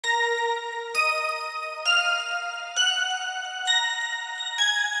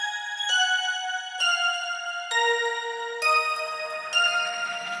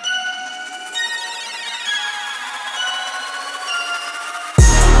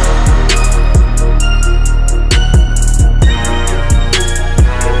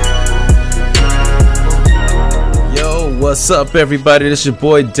What's up, everybody? This is your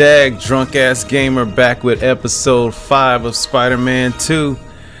boy D.A.G, Drunk Ass Gamer, back with episode 5 of Spider-Man 2.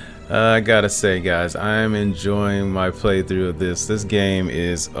 I gotta say, guys, I am enjoying my playthrough of this. This game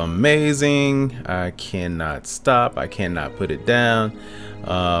is amazing. I cannot stop. I cannot put it down.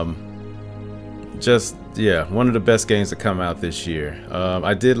 Yeah, one of the best games to come out this year.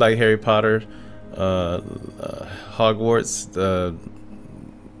 I did like Harry Potter, Hogwarts,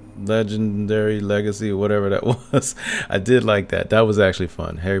 Legendary Legacy, or whatever that was. I did like that. That was actually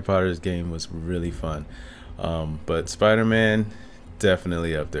fun. Harry Potter's game was really fun. But Spider-Man,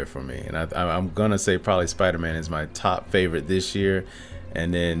 definitely up there for me. And I'm gonna say probably Spider-Man is my top favorite this year,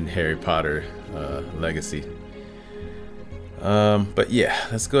 and then Harry Potter Legacy. But yeah,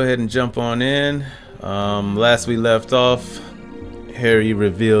 let's go ahead and jump on in. Last we left off, Harry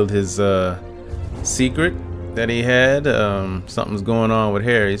revealed his secret that he had. Something's going on with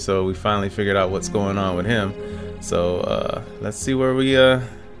Harry, so we finally figured out what's going on with him. So let's see where we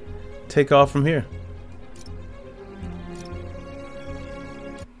take off from here.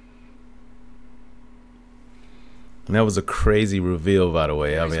 And that was a crazy reveal, by the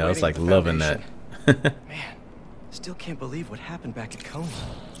way. I mean, I was like loving that. Man, still can't believe what happened back at Coney.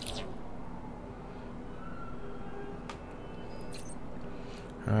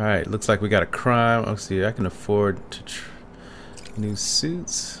 Alright, looks like we got a crime. Let's see, I can afford to new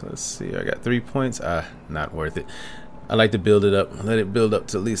suits. Let's see, I got 3 points. Not worth it. I like to build it up. Let it build up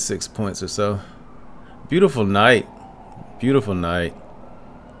to at least 6 points or so. Beautiful night. Beautiful night.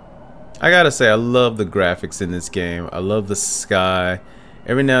 I gotta say, I love the graphics in this game. I love the sky.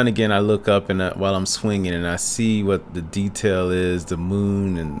 Every now and again I look up and while I'm swinging and I see what the detail is, the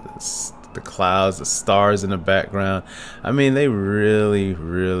moon and the clouds, the stars in the background. I mean, they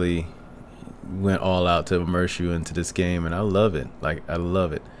really went all out to immerse you into this game, and I love it. Like, I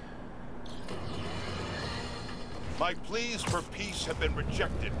love it. My pleas for peace have been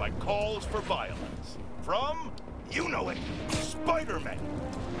rejected by calls for violence from, you know it, Spider-Man.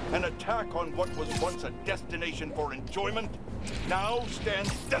 An attack on what was once a destination for enjoyment now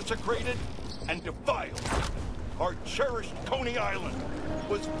stands desecrated and defiled. Our cherished Coney Island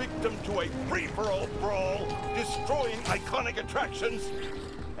was victim to a free-for-all brawl, destroying iconic attractions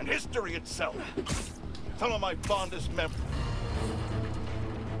and history itself. Some of my fondest memories.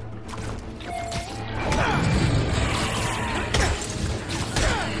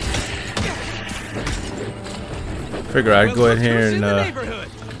 Figure I'd go ahead here and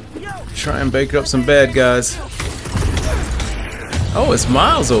try and bake up some bad guys. Oh, it's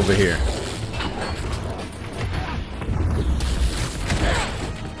Miles over here.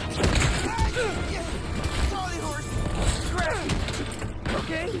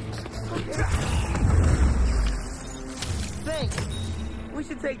 We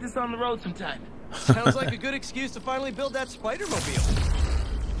should take this on the road sometime. Sounds like a good excuse to finally build that Spider-Mobile.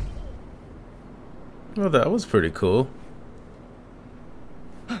 Well, that was pretty cool.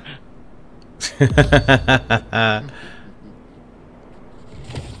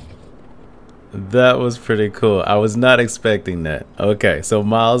 That was pretty cool. I was not expecting that. Okay, so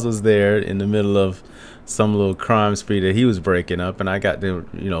Miles was there in the middle of some little crime spree that he was breaking up, and I got to,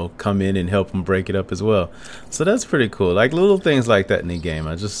 you know, come in and help him break it up as well. So that's pretty cool. Like little things like that in the game.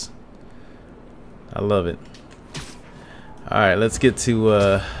 I love it. All right, let's get to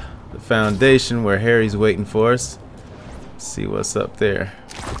the foundation where Harry's waiting for us. Let's see what's up there.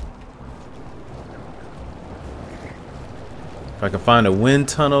 If I can find a wind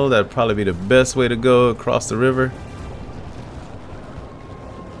tunnel, that'd probably be the best way to go across the river.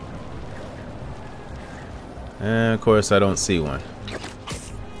 And of course I don't see one.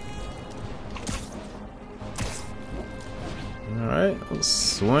 Alright,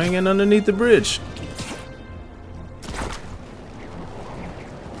 swinging underneath the bridge.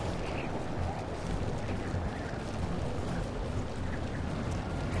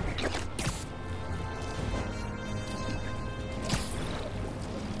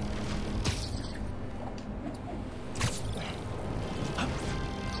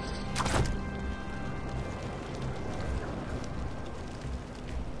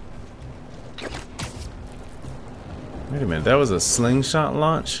 Wait a minute, that was a slingshot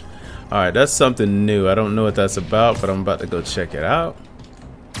launch? Alright, that's something new. I don't know what that's about, but I'm about to go check it out.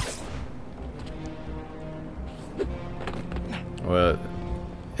 Well,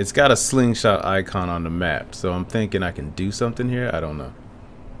 it's got a slingshot icon on the map, so I'm thinking I can do something here. I don't know.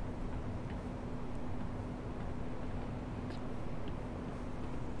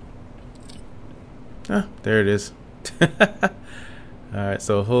 Ah, there it is. Alright,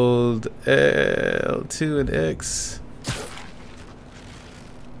 so hold L2 and X.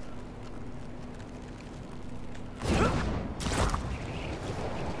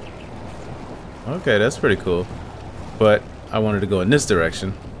 Okay, that's pretty cool. But I wanted to go in this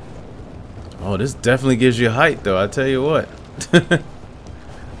direction. Oh, this definitely gives you height, though. I tell you what.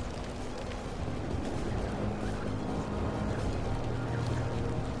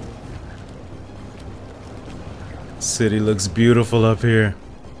 City looks beautiful up here.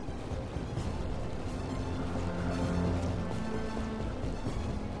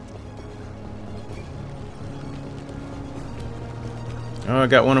 Oh, I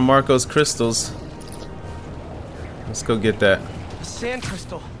got one of Marco's crystals. Let's go get that. A sand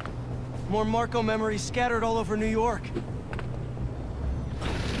crystal. More Marco memories scattered all over New York.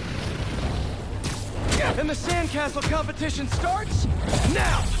 And the sandcastle competition starts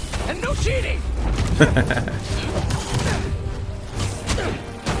now! And no cheating!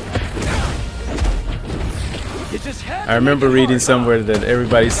 I remember reading somewhere that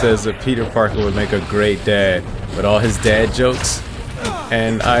everybody says that Peter Parker would make a great dad with all his dad jokes.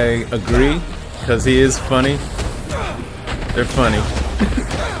 And I agree, because he is funny. They're funny.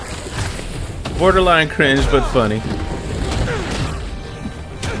 Borderline cringe, but funny.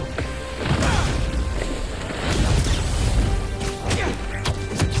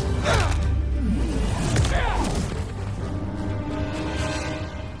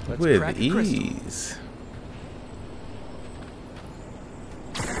 With ease.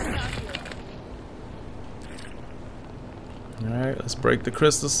 Alright, let's break the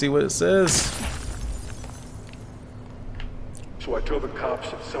crystal, see what it says. So I tell the cops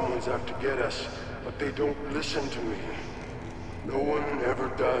that someone's out to get us, but they don't listen to me. No one ever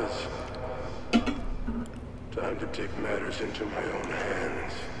does. Time to take matters into my own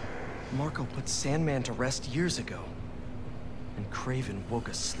hands. Marco put Sandman to rest years ago. And Kraven woke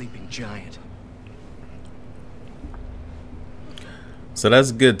a sleeping giant. So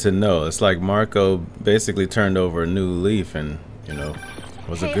that's good to know. It's like Marco basically turned over a new leaf and, you know,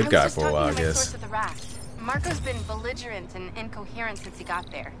 was a good guy for a while, I guess. Marco's been belligerent and incoherent since he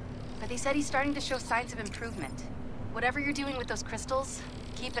got there. But they said he's starting to show signs of improvement. Whatever you're doing with those crystals,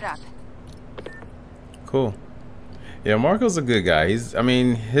 keep it up. Cool. Yeah, Marco's a good guy. I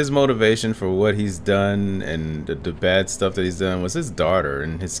mean, his motivation for what he's done and the bad stuff that he's done was his daughter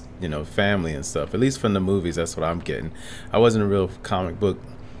and his, you know, family and stuff. At least from the movies, that's what I'm getting. I wasn't a real comic book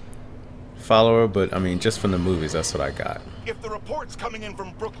follower, but I mean, just from the movies, that's what I got. If the reports coming in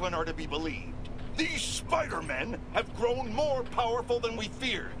from Brooklyn are to be believed, these Spider-Men have grown more powerful than we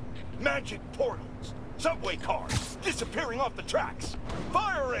feared. Magic portals, subway cars disappearing off the tracks,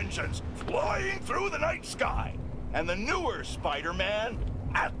 fire engines flying through the night sky. And the newer Spider-Man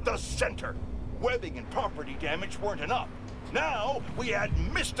at the center. Webbing and property damage weren't enough. Now we add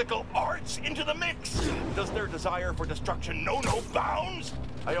mystical arts into the mix. Does their desire for destruction know no bounds?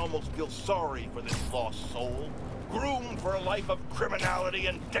 I almost feel sorry for this lost soul, groomed for a life of criminality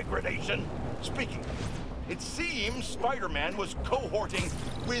and degradation. Speaking, it seems Spider-Man was cohorting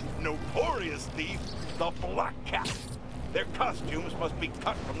with notorious thief, the Black Cat. Their costumes must be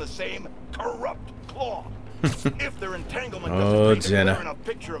cut from the same corrupt cloth. If their entanglement doesn't paint a clear enough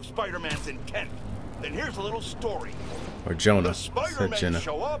picture of Spider-Man's intent, then here's a little story. Or Jonah. The Spider-Men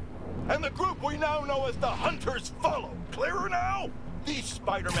show up, and the group we now know as the Hunters follow. Clearer now? These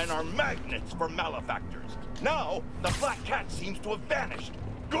Spider-Men are magnets for malefactors. Now, the Black Cat seems to have vanished.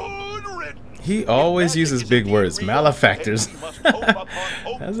 Good riddance. He always uses big words. Malefactors.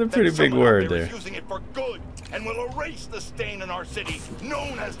 That's a pretty big word there. Using it for good, and will erase the stain in our city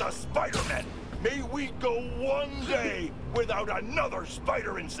known as the Spider-Men. May we go one day without another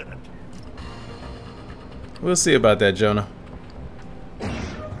spider incident. We'll see about that, Jonah.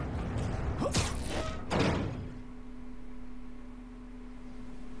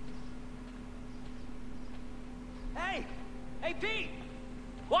 Hey! Hey, Pete!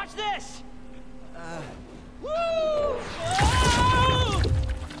 Watch this! Woo!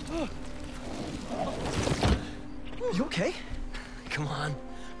 You okay? Come on.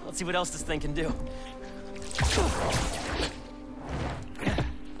 Let's see what else this thing can do.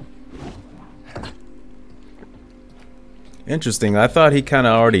 Interesting. I thought he kind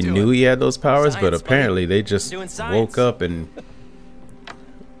of already knew he had those powers, but apparently they just woke up and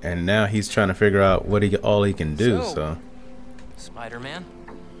now he's trying to figure out what all he can do. So, Spider-Man,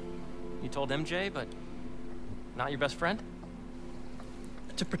 you told MJ, but not your best friend?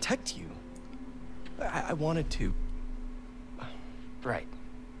 To protect you. I wanted to. Right.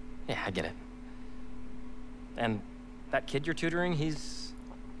 Yeah, I get it. And that kid you're tutoring, he's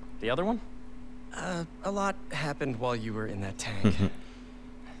the other one? A lot happened while you were in that tank.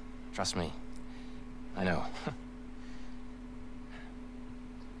 Trust me. I know.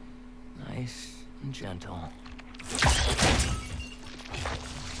 Nice and gentle.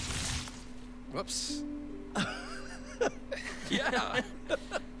 Whoops. Yeah.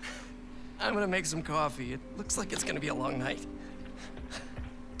 I'm gonna make some coffee. It looks like it's gonna be a long night.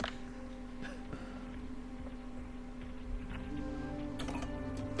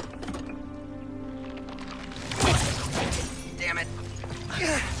 Damn it.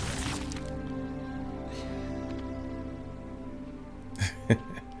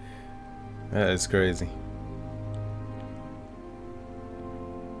 That is crazy.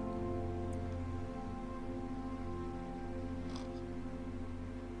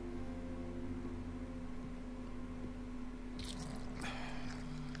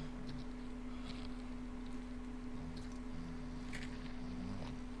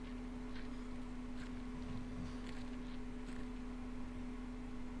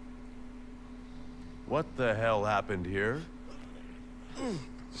 What the hell happened here?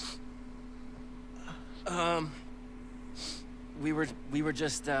 We were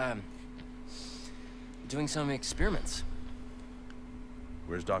just doing some experiments.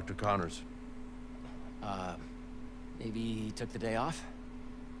 Where's Dr. Connors? Maybe he took the day off?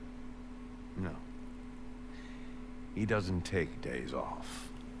 No. He doesn't take days off.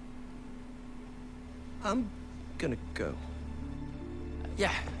 I'm gonna go.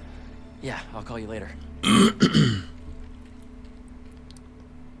 Yeah. Yeah, I'll call you later.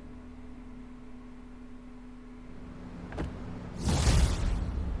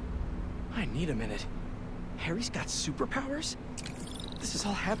 I need a minute. Harry's got superpowers? This is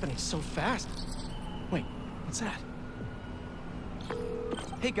all happening so fast. Wait, what's that?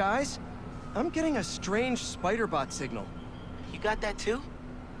 Hey guys, I'm getting a strange Spider-Bot signal. You got that too?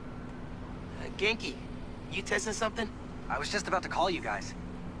 Genki, you testing something? I was just about to call you guys.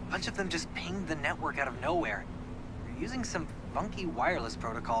 A bunch of them just pinged the network out of nowhere. They're using some funky wireless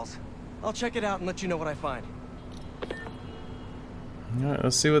protocols. I'll check it out and let you know what I find. Alright,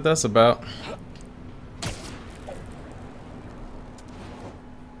 let's see what that's about.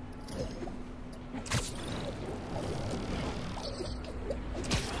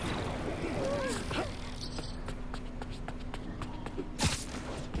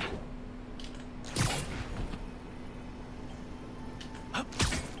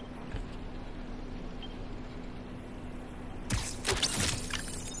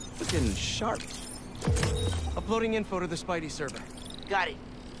 Looking sharp. Uploading info to the Spidey server. Got it.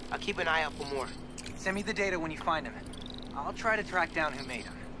 I'll keep an eye out for more. Send me the data when you find them. I'll try to track down who made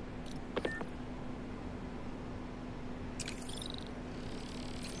them.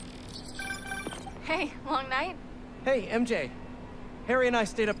 Hey, long night? Hey, MJ. Harry and I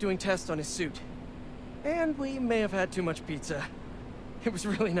stayed up doing tests on his suit. And we may have had too much pizza. It was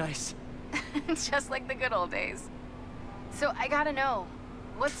really nice. Just like the good old days. So I gotta know,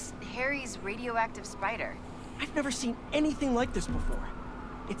 what's Harry's radioactive spider? I've never seen anything like this before.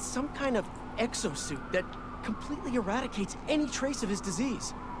 It's some kind of exosuit that completely eradicates any trace of his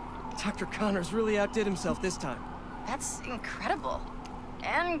disease. Dr. Connors really outdid himself this time. That's incredible.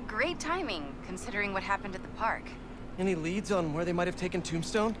 And great timing, considering what happened at the park. Any leads on where they might have taken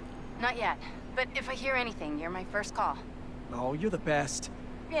Tombstone? Not yet, but if I hear anything, you're my first call. Oh, you're the best.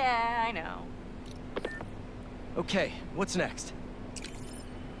 Yeah, I know. Okay, what's next?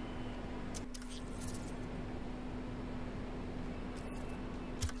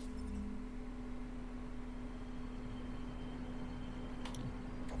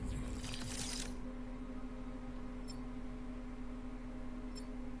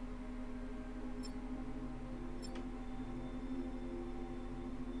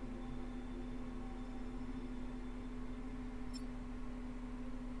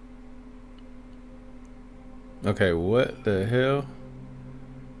 Okay, what the hell?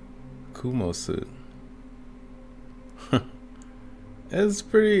 Kumo suit. It's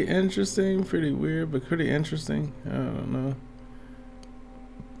pretty interesting, pretty weird, but pretty interesting. I don't know.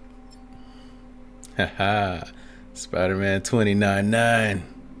 Haha. Spider-Man 29.9.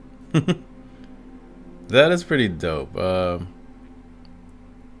 That is pretty dope. I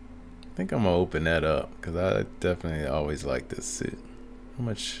think I'm gonna open that up because I definitely always like this suit. How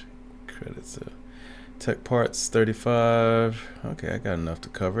much credits? Tech parts 35. Okay, I got enough to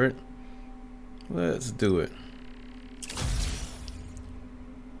cover it. Let's do it.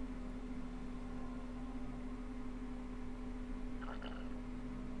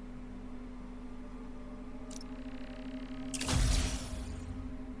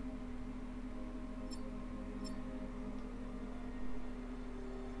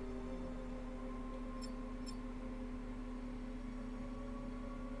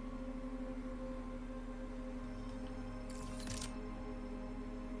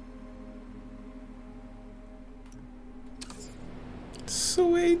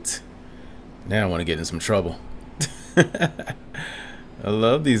 Sweet. Now I want to get in some trouble. I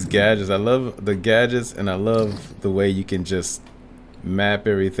love these gadgets. I love the gadgets, and I love the way you can just map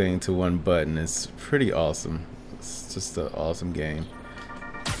everything to one button. It's pretty awesome. It's just an awesome game.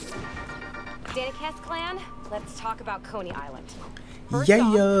 Danicast clan, let's talk about Coney Island. First Yeah.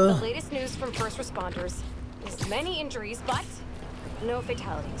 off, the latest news from first responders is many injuries, but no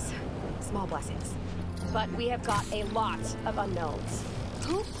fatalities. Small blessings. But we have got a lot of unknowns.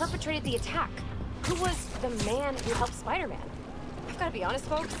 Who perpetrated the attack? Who was the man who helped Spider-Man? I've got to be honest,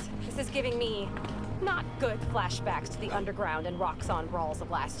 folks. This is giving me not good flashbacks to the underground and Roxxon brawls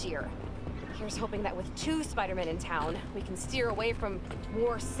of last year. Here's hoping that with 2 Spider-Men in town, we can steer away from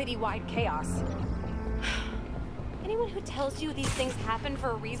more citywide chaos. Anyone who tells you these things happen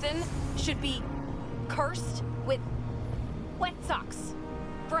for a reason should be cursed with wet socks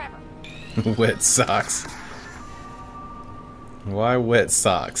forever. Wet socks. Why wet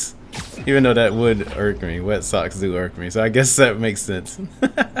socks? Even though that would irk me. Wet socks do irk me. So I guess that makes sense.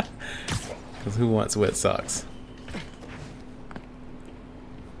 Because who wants wet socks?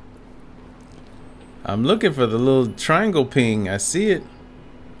 I'm looking for the little triangle ping. I see it.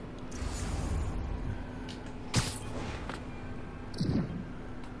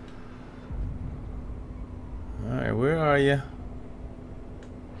 Alright, where are you?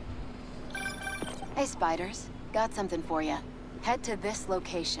 Hey, Spiders. Got something for you. Head to this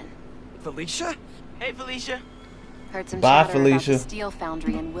location. Felicia? Hey, Felicia. Heard some Bye, chatter about Felicia. the steel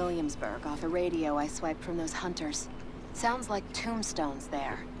foundry in Williamsburg off a radio I swiped from those hunters. Sounds like tombstones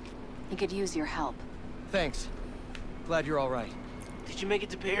there. He could use your help. Thanks. Glad you're all right. Did you make it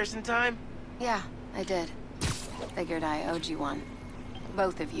to Paris in time? Yeah, I did. Figured I owed you one.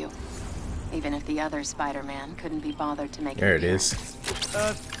 Both of you. Even if the other Spider-Man couldn't be bothered to make There it it is.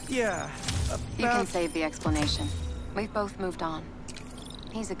 Yeah. You can save the explanation. We've both moved on.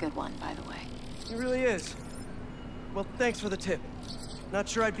 He's a good one, by the way. He really is. Well, thanks for the tip. Not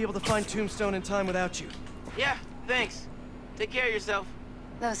sure I'd be able to find Tombstone in time without you. Yeah, thanks. Take care of yourself.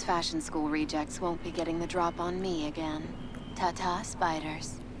 Those fashion school rejects won't be getting the drop on me again. Ta-ta,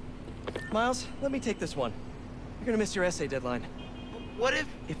 Spiders. Miles, let me take this one. You're gonna miss your essay deadline. What if...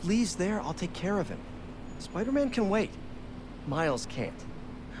 If Lee's there, I'll take care of him. Spider-Man can wait. Miles can't.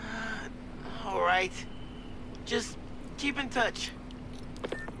 All right. Just keep in touch.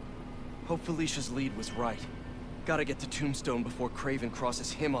 Hope Felicia's lead was right. Gotta get to Tombstone before Craven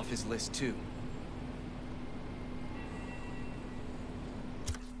crosses him off his list, too.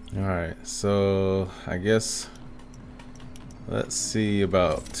 Alright, so I guess let's see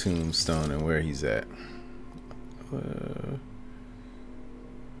about Tombstone and where he's at.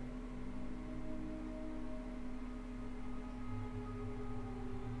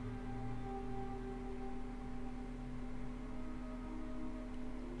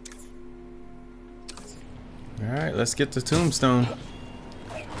 Alright, let's get to Tombstone.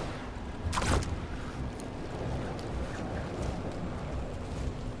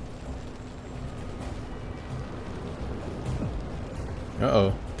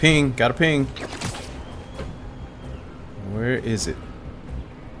 Uh-oh. Ping. Got a ping. Where is it?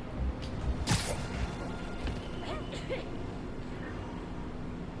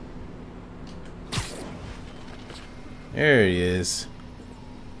 There he is.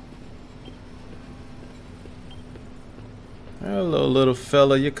 Hello, little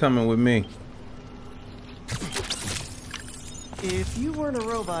fella. You're coming with me. If you weren't a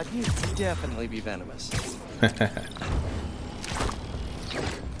robot, you'd definitely be venomous.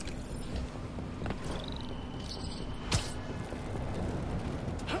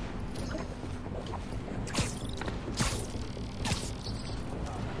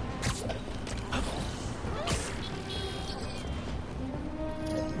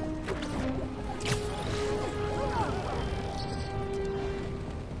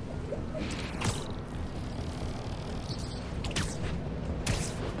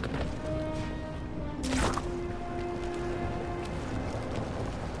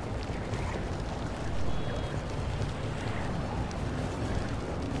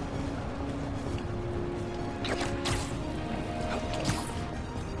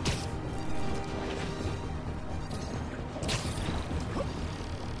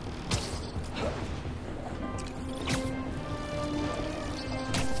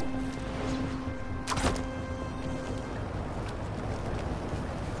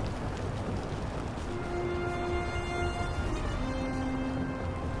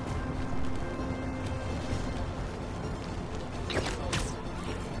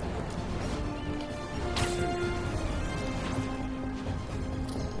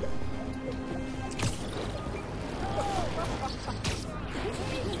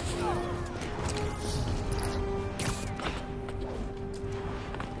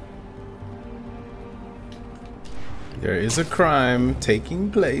 There is a crime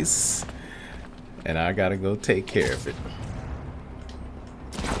taking place, and I gotta go take care of it.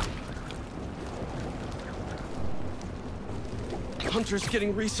 Hunter's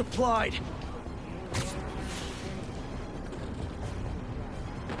getting resupplied.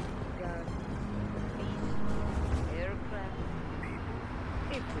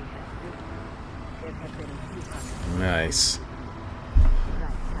 Nice.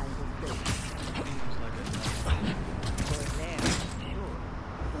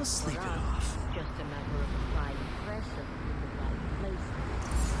 I'll sleep it off.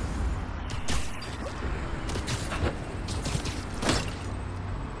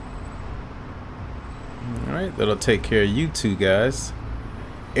 Alright, that'll take care of you two guys.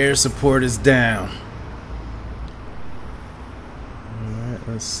 Air support is down. Alright,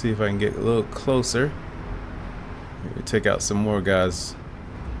 let's see if I can get a little closer. Maybe take out some more guys.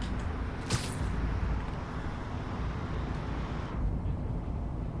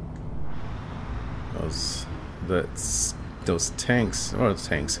 Those tanks, or those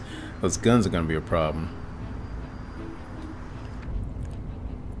tanks, those guns are gonna be a problem.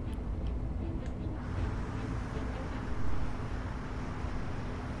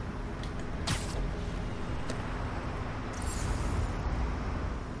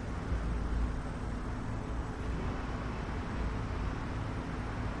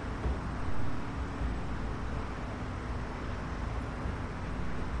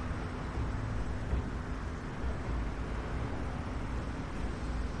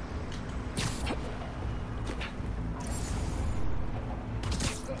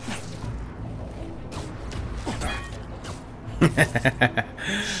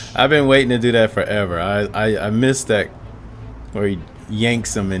 I've been waiting to do that forever. I missed that where he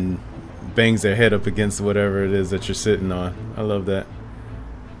yanks them and bangs their head up against whatever it is that you're sitting on. I love that.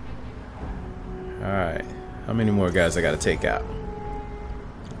 Alright, how many more guys I gotta take out?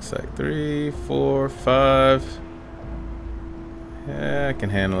 Looks like 3, 4, 5. Yeah, I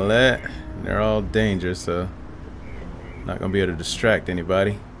can handle that. They're all dangerous, so not gonna be able to distract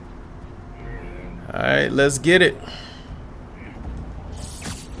anybody. Alright, let's get it.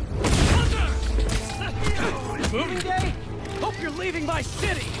 Moving day? Hope you're leaving my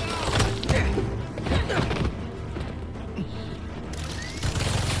city!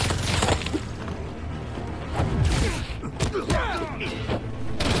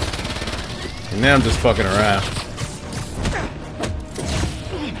 And now I'm just fucking around.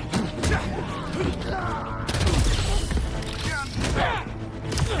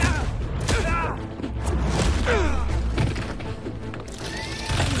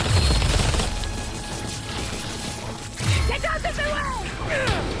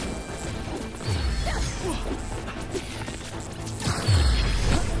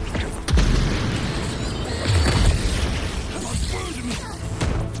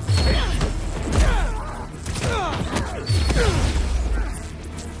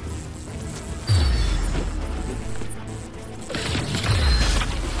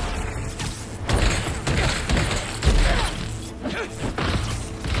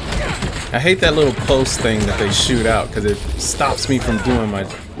 I hate that little pulse thing that they shoot out because it stops me from doing my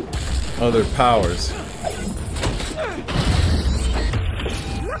other powers.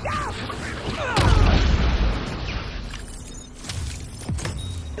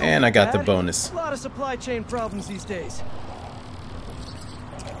 And I got the bonus. A lot of supply chain problems these days.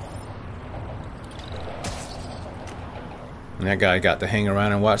 And that guy got to hang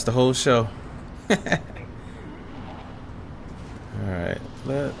around and watch the whole show. Alright,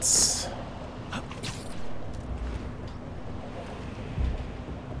 let's...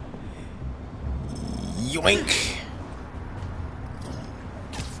 Yoink!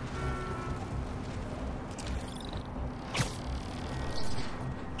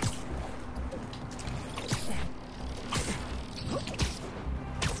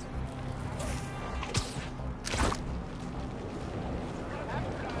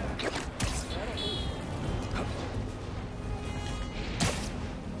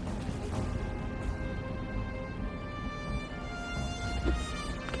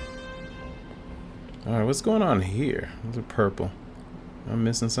 Alright, what's going on here? Those are purple. I'm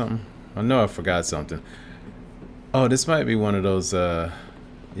missing something? I know I forgot something. Oh, this might be one of those,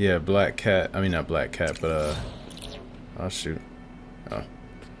 yeah, black cat. I mean, not black cat, but, oh, shoot. Oh.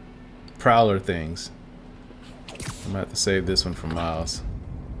 Prowler things. I'm gonna have to save this one for Miles.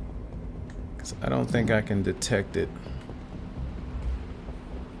 Because I don't think I can detect it.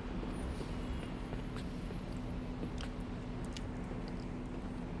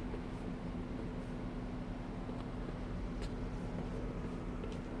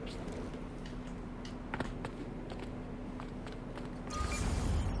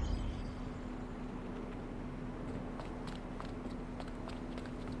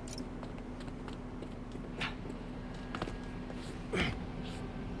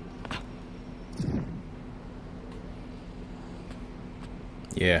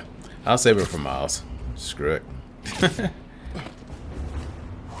 Yeah, I'll save it for Miles. Screw it. For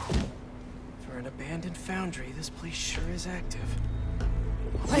an abandoned foundry, this place sure is active.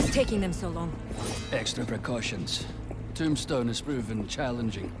 What's taking them so long? Extra precautions. Tombstone has proven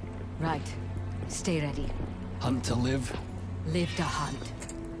challenging. Right. Stay ready. Hunt to live. Live to hunt.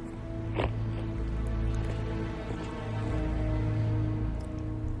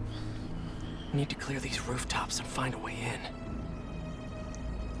 Need to clear these rooftops and find a way in.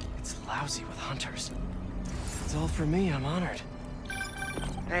 It's lousy with hunters. It's all for me, I'm honored.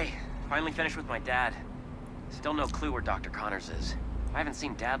 Hey, finally finished with my dad. Still no clue where Dr. Connors is. I haven't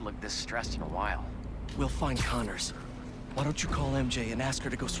seen Dad look this stressed in a while. We'll find Connors. Why don't you call MJ and ask her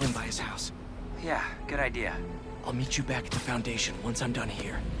to go swing by his house? Yeah, good idea. I'll meet you back at the Foundation once I'm done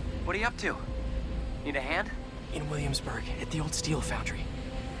here. What are you up to? Need a hand? In Williamsburg, at the old steel foundry.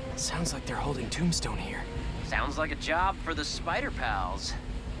 Sounds like they're holding Tombstone here. Sounds like a job for the Spider Pals.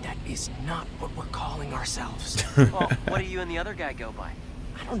 That is not what we're calling ourselves. Well, what do you and the other guy go by?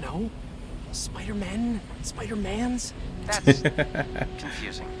 I don't know. Spider-Men? Spider-Mans? That's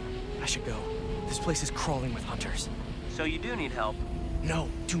confusing. I should go. This place is crawling with hunters. So you do need help? No,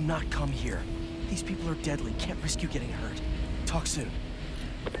 do not come here. These people are deadly. Can't risk you getting hurt. Talk soon.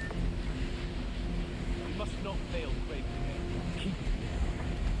 We must not fail, Craig. Keep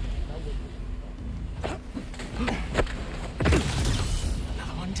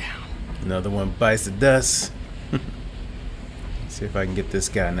Another one down. Another one bites the dust. See if I can get this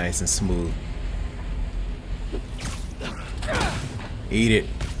guy nice and smooth. Eat it.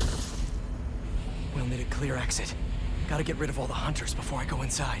 We'll need a clear exit. Gotta get rid of all the hunters before I go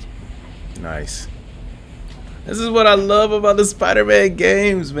inside. Nice. This is what I love about the Spider-Man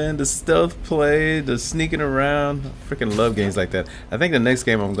games, man. The stealth play, the sneaking around. I freaking love games like that. I think the next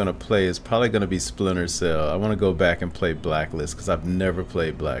game I'm gonna play is probably gonna be Splinter Cell. I want to go back and play Blacklist because I've never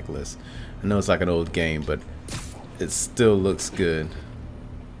played Blacklist. I know it's like an old game, but it still looks good.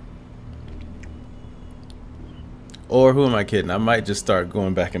 Or who am I kidding? I might just start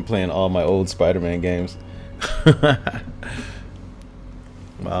going back and playing all my old Spider-Man games.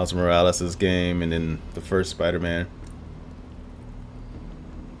 Miles Morales' game and then the first Spider-Man.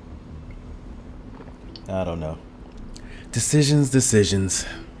 I don't know. Decisions.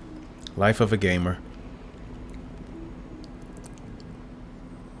 Life of a gamer.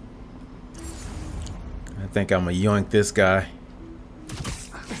 I think I'm gonna yoink this guy.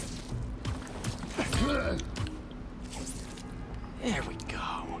 There we go.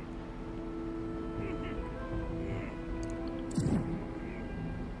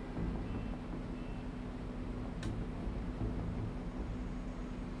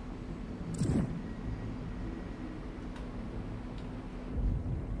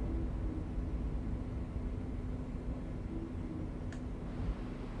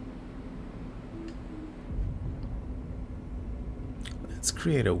 Let's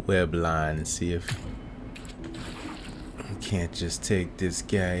create a web line and see if we can't just take this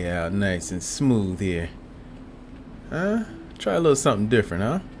guy out nice and smooth here. Huh? Try a little something different,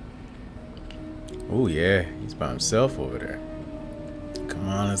 huh? Oh yeah, he's by himself over there. Come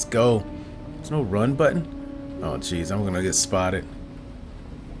on, let's go. There's no run button? Oh jeez, I'm gonna get spotted.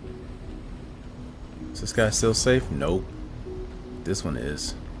 Is this guy still safe? Nope. This one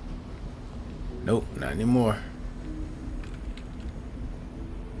is. Nope, not anymore.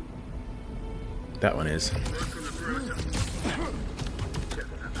 That one is.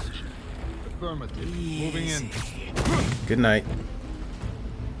 Moving in. Good night.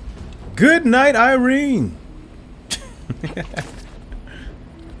 Good night, Irene.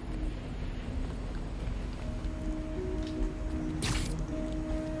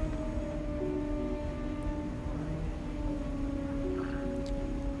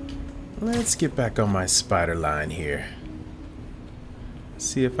 Let's get back on my spider line here.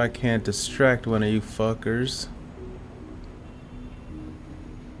 See if I can't distract one of you fuckers.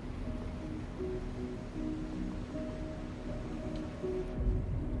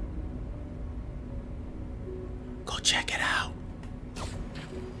 Go check it out.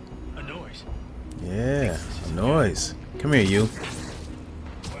 A noise. Yeah, a noise. Come here, you.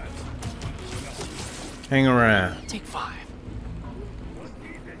 Hang around. Take 5.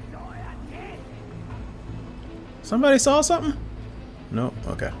 Somebody saw something? No?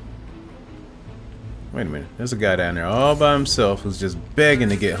 Okay. Wait a minute. There's a guy down there all by himself who's just begging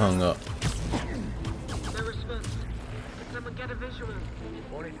to get hung up. No response. Someone get a visual.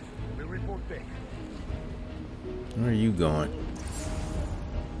 On it. We'll report back. Where are you going?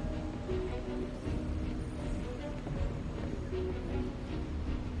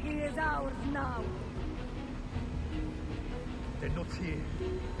 He is ours now. They're not here.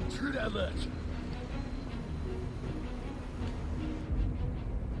 Intruder alert.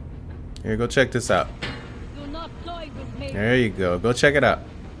 Here, go check this out. Do not toy with me. There you go. Go check it out.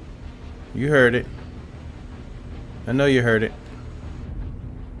 You heard it. I know you heard it.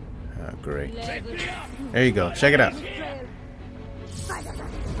 Oh, great. There you go. Check it out.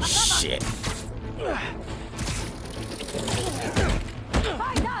 Shit.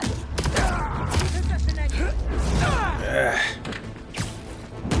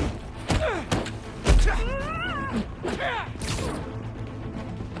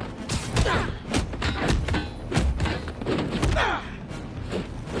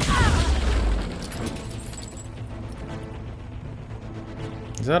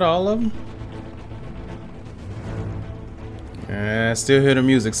 Is that all of them? I still hear the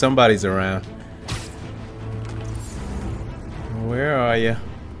music. Somebody's around. Where are you?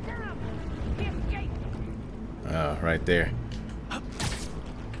 Oh, right there.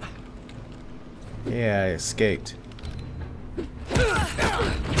 Yeah, I escaped.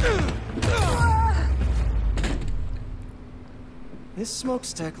 This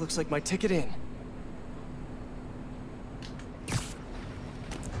smokestack looks like my ticket in.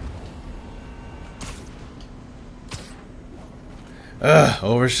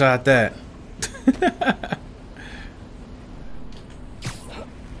 Overshot that.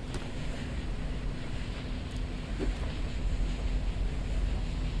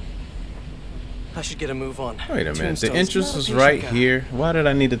 I should get a move on. Wait a minute. The Tombstone's entrance was not right patient here. Why did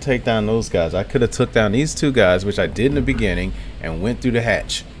I need to take down those guys? I could have took down these two guys, which I did in the beginning, and went through the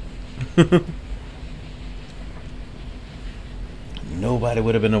hatch. Nobody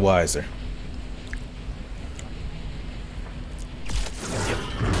would have been the wiser.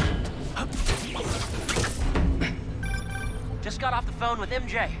 Just got off the phone with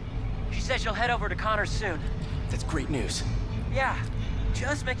MJ. She says she'll head over to Connors soon. That's great news. Yeah,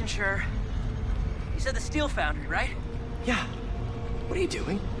 just making sure. You said the steel foundry, right? Yeah. What are you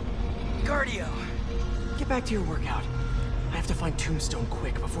doing? Cardio. Get back to your workout. I have to find Tombstone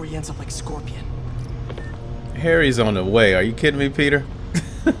quick before he ends up like Scorpion. Harry's on the way. Are you kidding me, Peter?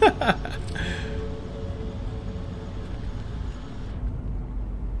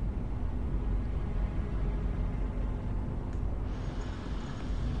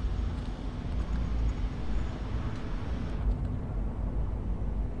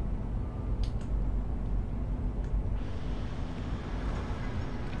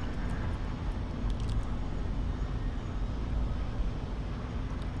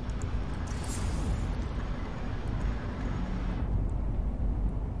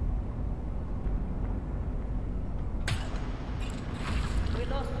 We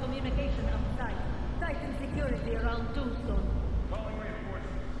lost communication outside. Tighten security around Tombstone. Calling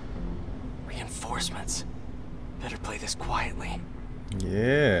reinforcements. Reinforcements. Better play this quietly.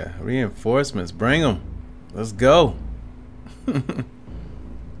 Yeah, reinforcements. Bring them. Let's go.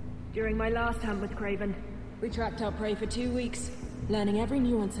 During my last hunt with Craven, we tracked our prey for 2 weeks, learning every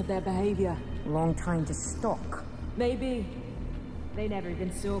nuance of their behavior. Long time to stalk. Maybe. They never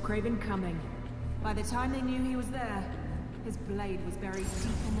even saw Craven coming. By the time they knew he was there, his blade was buried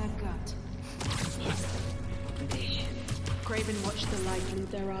deep in their gut. Craven watched the light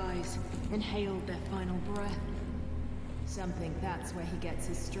leave their eyes, inhaled their final breath. Some think that's where he gets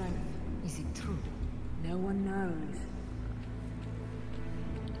his strength. Is it true? No one knows.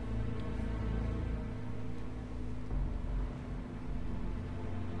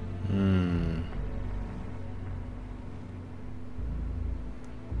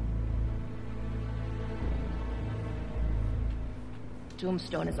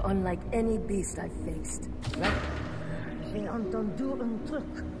 Tombstone is unlike any beast I've faced. Right? J'ai entendu un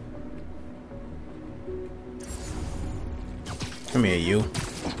truc. Come here, you.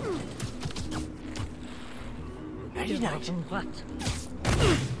 Nighty night. What?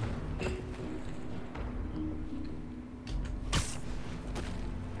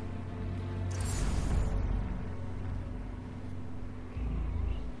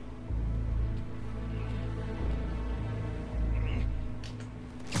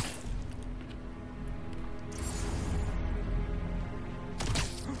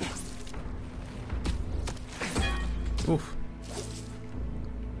 Oof.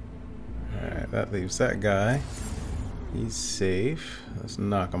 Alright, that leaves that guy. He's safe. Let's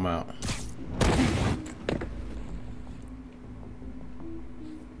knock him out.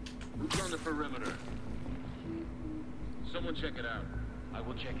 Who's on the perimeter? Someone check it out. I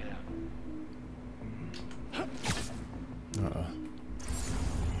will check it out. Uh-oh.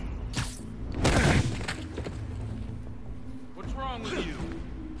 What's wrong with you?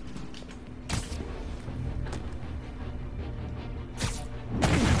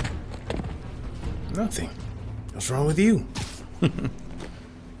 Nothing. What's wrong with you?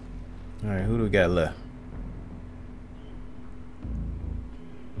 Alright, who do we got left?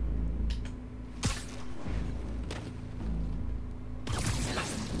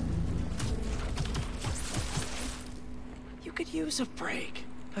 You could use a break.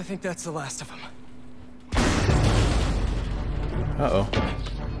 I think that's the last of them. Uh-oh.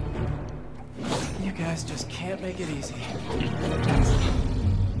 You guys just can't make it easy.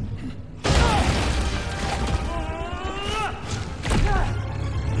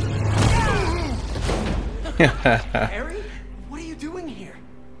 Harry? What are you doing here?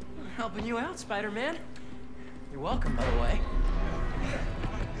 Helping you out, Spider-Man. You're welcome, by the way.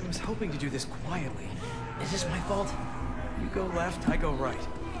 I was hoping to do this quietly. Is this my fault? You go left, I go right.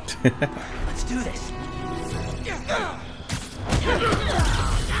 Let's do this.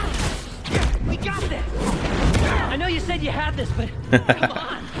 We got this! I know you said you had this, but come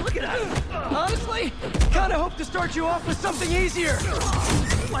on, look at us! Honestly, kinda hope to start you off with something easier!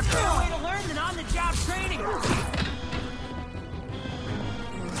 What better way to learn than on-the-job training?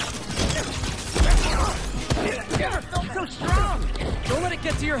 Never felt so strong! Don't let it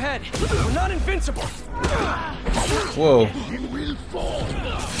get to your head. We're not invincible! Whoa.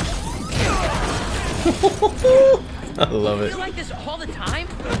 I love it. You feel like this all the time?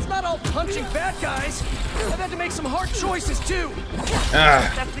 It's not all punching bad guys. I've had to make some hard choices too.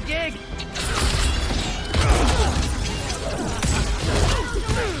 Ah. That's the gig.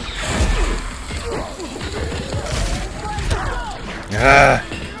 Ah.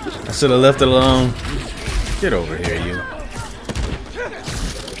 I should have left it alone. Get over here, you.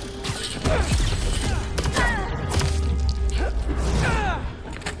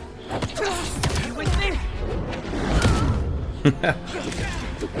 You with me?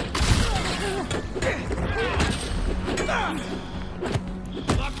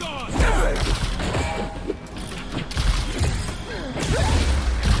 Lock on!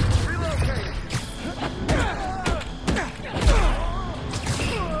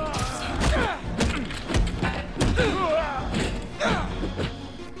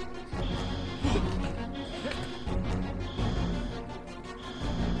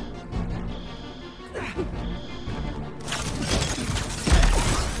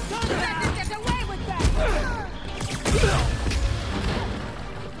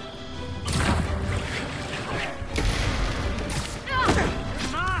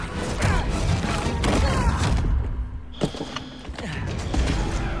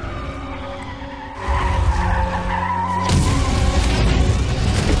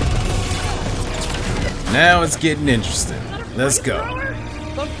 Now it's getting interesting. Let's go.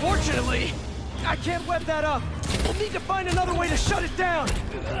 Unfortunately, I can't web that up. We'll need to find another way to shut it down.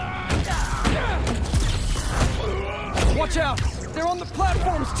 Watch out! They're on the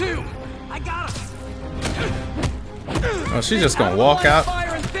platforms too. I got them. Oh, she's just gonna walk out.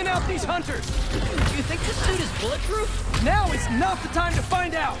 Fire and thin out these hunters. You think this suit is bulletproof? Now is not the time to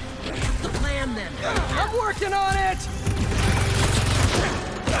find out. What's the plan then? I'm working on it.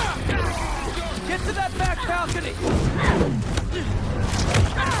 Get to that back balcony.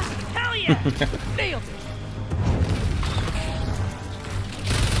 Hell yeah! Nailed it.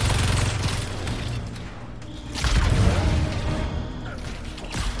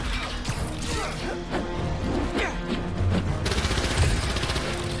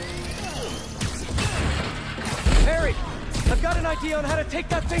 Harry, I've got an idea on how to take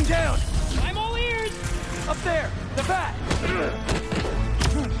that thing down. I'm all ears! Up there, the bat.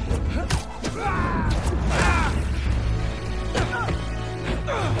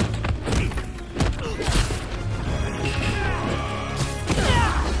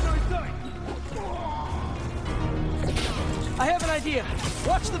 I have an idea.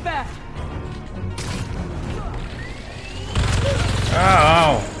 Watch the bat.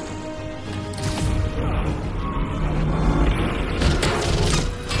 Ow.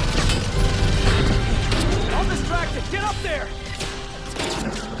 I'll distract it. Get up there.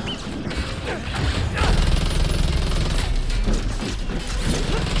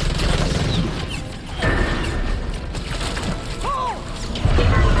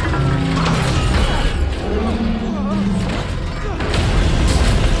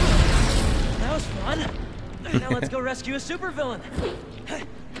 That was fun. Now let's go rescue a supervillain.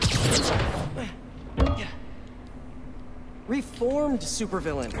 Reformed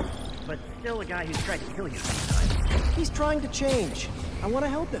supervillain. But still a guy who's tried to kill you. He's trying to change. I want to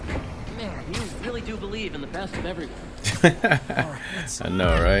help him. Man, you really do believe in the best of everyone. I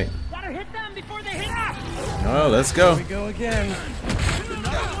know, right? Gotta hit them before they hit us! Oh, let's go. Here we go again.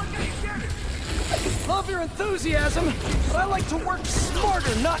 love your enthusiasm, but I like to work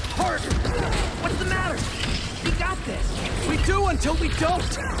smarter, not harder. What's the matter? We got this. We do until we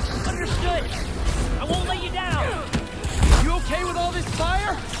don't. Understood. I won't let you down. You okay with all this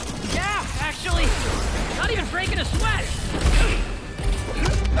fire? Yeah, actually. Not even breaking a sweat.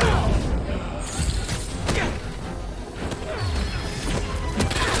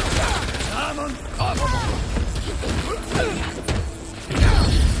 I'm unstoppable.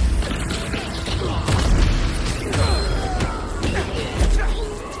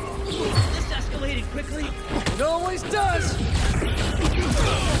 This escalated quickly. It always does.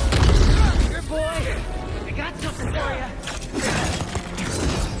 Here, boy. I got something for you.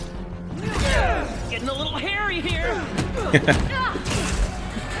 Getting a little hairy here.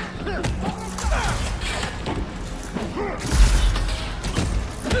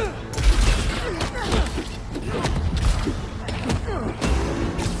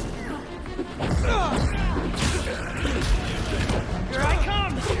 Here I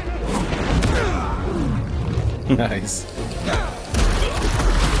come. Nice.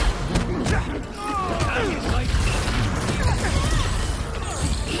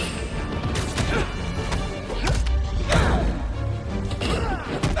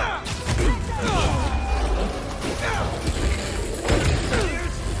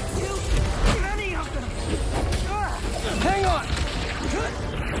 Hang on.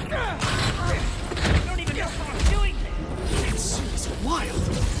 I don't even know how I'm doing this. That suit's wild.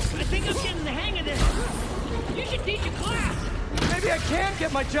 I think I'm getting the hang of this. You should teach a class. Maybe I can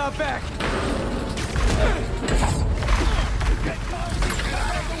get my job back.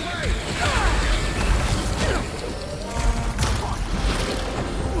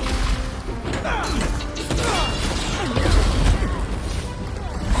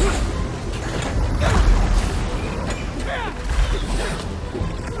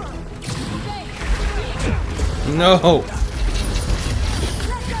 No.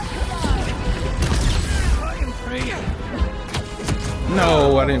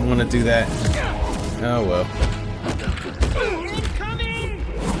 No, I didn't want to do that. Oh well.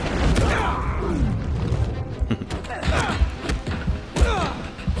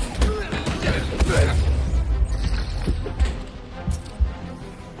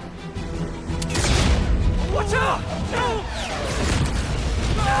 Watch out!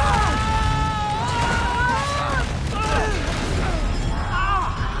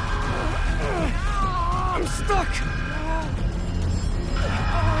 I'm stuck.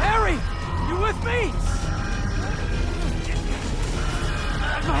 Harry, you with me?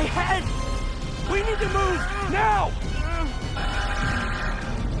 My head. We need to move now.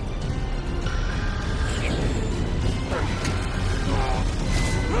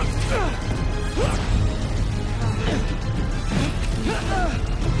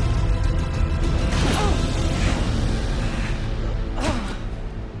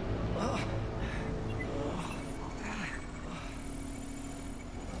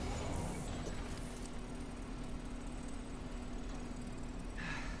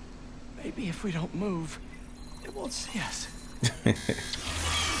 Maybe if we don't move, it won't see us.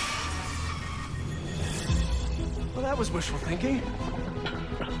 Well, that was wishful thinking.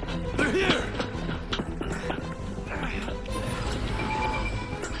 They're here!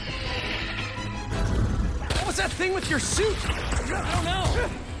 What was that thing with your suit? I don't know.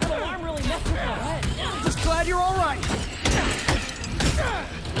 That alarm really messed with my head. I'm just glad you're all right.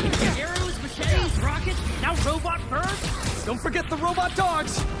 Arrows, machetes, rockets, now robot birds. Don't forget the robot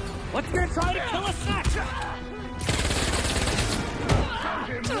dogs. What's gonna try to kill us next?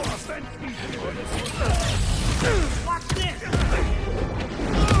 Watch this.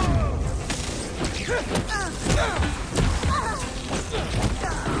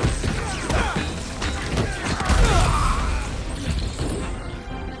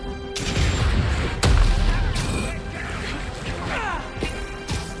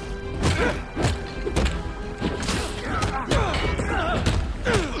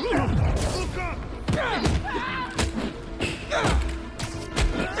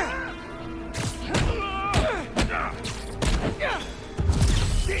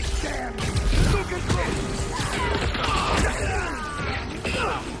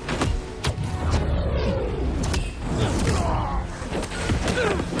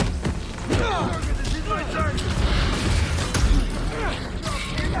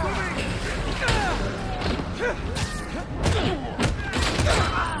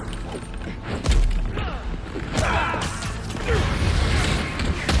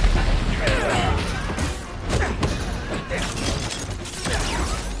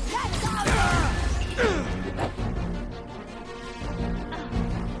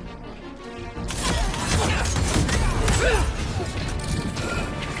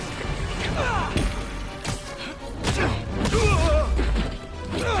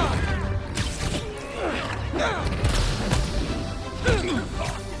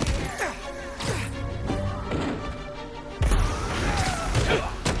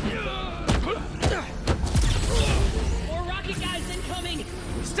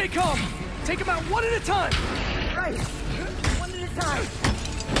 One at a time! Right! One at a time!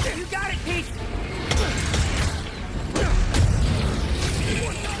 You got it, Pete!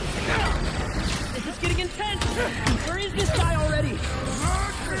 This is getting intense! Where is this guy already?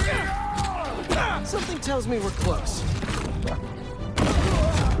 Something tells me we're close.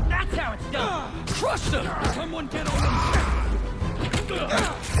 That's how it's done! Crushed him! Someone get on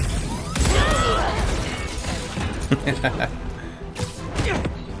him!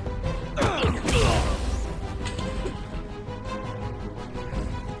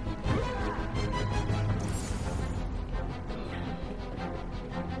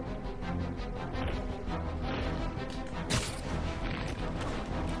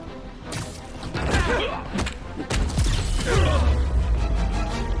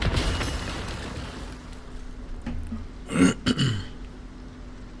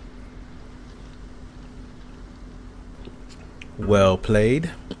 Well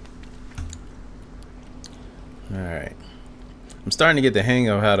played. Alright. I'm starting to get the hang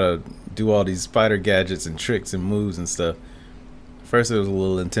of how to do all these spider gadgets and tricks and moves and stuff. First it was a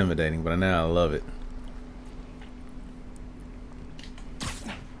little intimidating, but now I love it.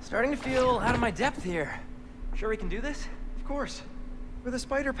 Starting to feel out of my depth here. Sure we can do this? Of course. We're the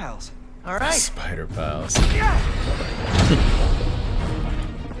Spider Pals. All right. Spider Pals.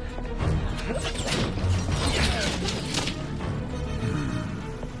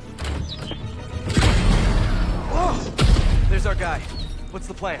 Whoa! There's our guy. What's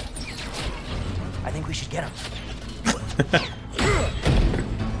the plan? I think we should get him.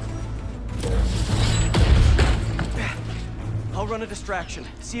 I'll run a distraction.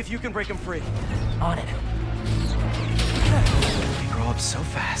 See if you can break him free. On it. They grow up so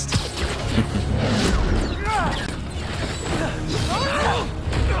fast.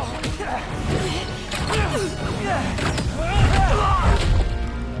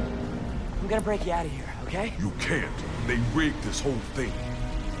 I'm gonna break you out of here, okay? You can't. They rigged this whole thing.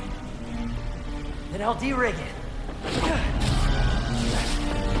 Then I'll de-rig it.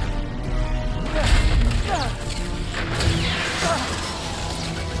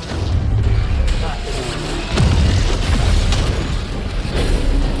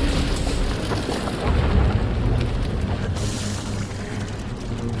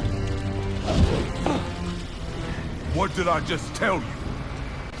 What did I just tell you?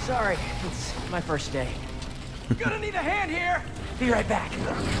 Sorry, it's my first day. Gonna need a hand here! Be right back.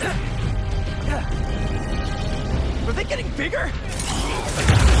 Are they getting bigger?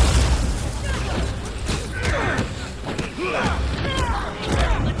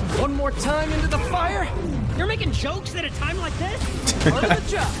 One more time into the fire? You're making jokes at a time like this? Part of the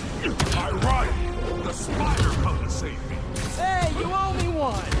job. Ironic. The spider come to save me. Hey, you owe me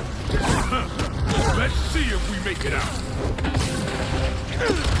one. Let's see if we make it out.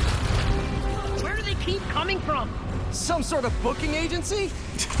 Where do they keep coming from? Some sort of booking agency?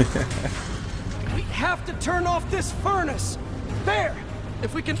 We have to turn off this furnace. There!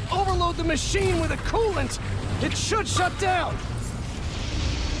 If we can overload the machine with a coolant, it should shut down.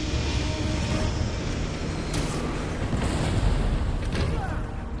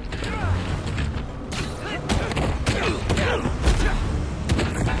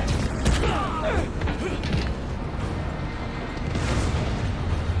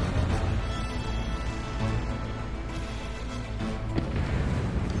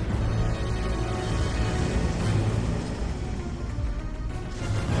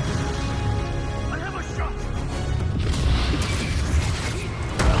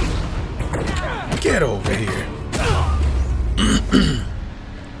 Get over here.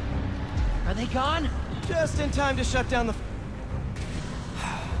 Are they gone? Just in time to shut down the...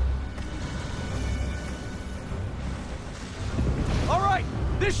 All right,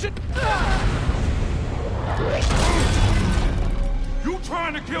 this should... You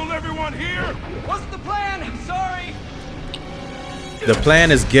trying to kill everyone here? Wasn't the plan, sorry. The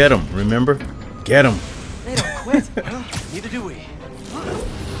plan is get them, remember? Get them. They don't quit. Well, neither do we.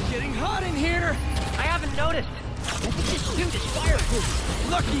 Getting hot in here. I haven't noticed. I think this suit is fireproof.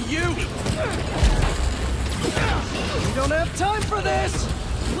 Lucky you. We don't have time for this.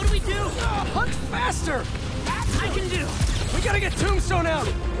 What do we do? Hunt faster. I can do. We gotta get Tombstone out.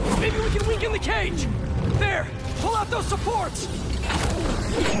 Maybe we can weaken the cage. There. Pull out those supports.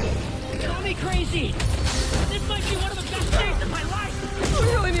 Call me crazy. This might be one of the best days of my life. We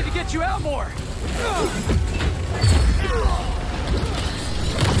really need to get you out more.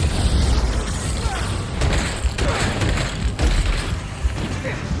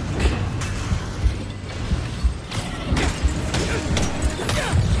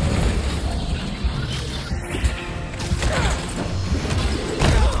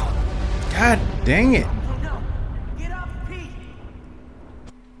 God Dang it. No. Get up, Pete.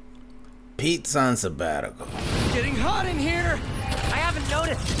 Pete's on sabbatical. Getting hot in here. I haven't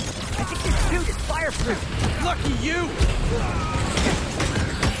noticed. I think this suit is fireproof. Lucky you.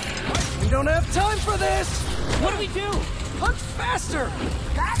 We don't have time for this. What do we do? Punch faster.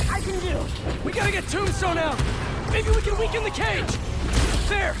 That I can do. We gotta get Tombstone out. Maybe we can weaken the cage.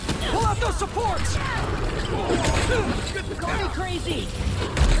 There. Pull out those supports. Call me crazy.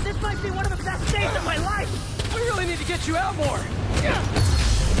 But this might be one of the best days of my life. We really need to get you out more.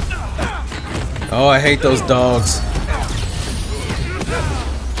 Oh, I hate those dogs.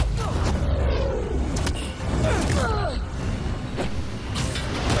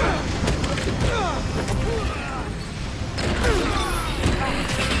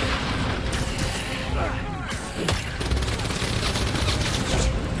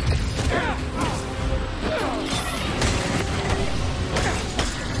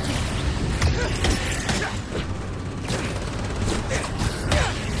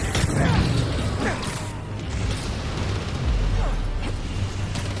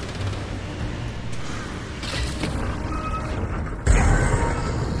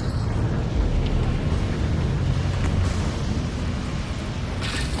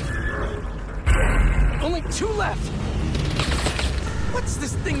 Only 2 left. What's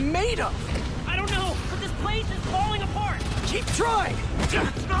this thing made of? I don't know, but this place is falling apart. Keep trying.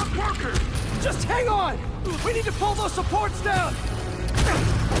 It's not working. Just hang on. We need to pull those supports down.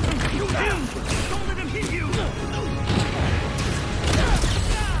 You him. Don't let him hit you.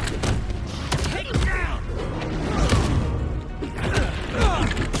 Take him down.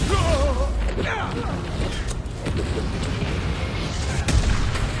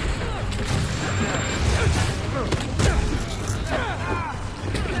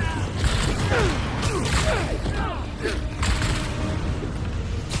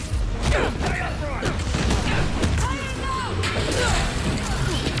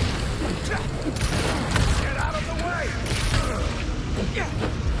 Get out of the way.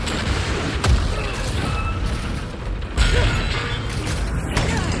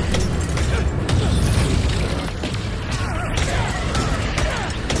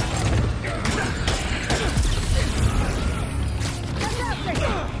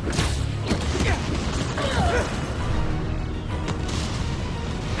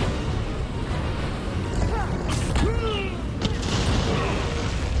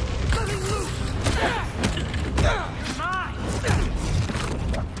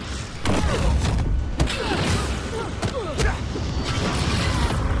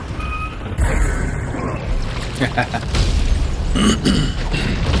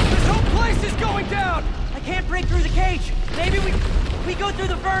 This whole place is going down. I can't break through the cage. Maybe we go through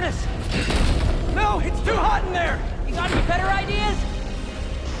the furnace. No, it's too hot in there. You got any better ideas?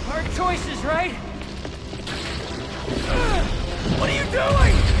 Hard choices, right? What are you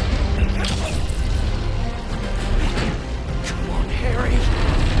doing? Come on, Harry.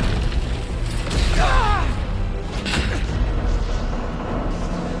 Ah!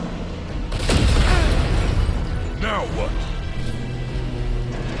 Now what?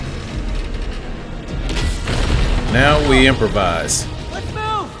 Now we improvise. Let's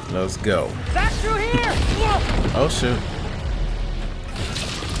move. Let's go. Back through here. Whoa. Oh shoot.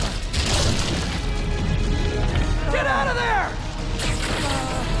 Get out of there!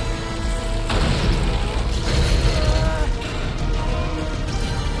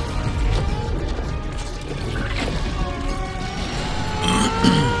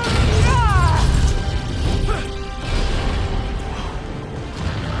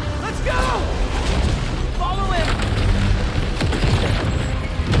 Let's go! Follow him.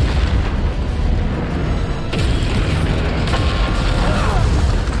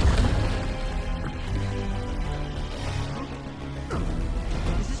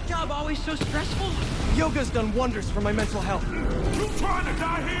 Is this job always so stressful? Yoga's done wonders for my mental health. You trying to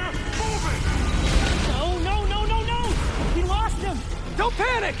die here? Move it! No, no, no, no, no! We lost him! Don't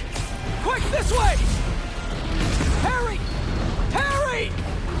panic! Quick, this way! Harry! Harry!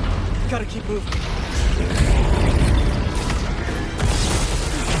 Gotta keep moving.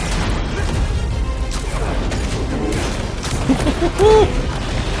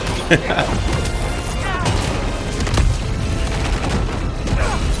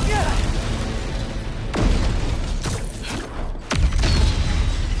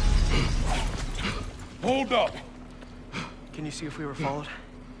 Hold up. Can you see if we were followed?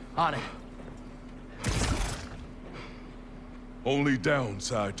 On it. Only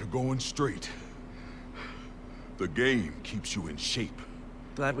downside to going straight. The game keeps you in shape.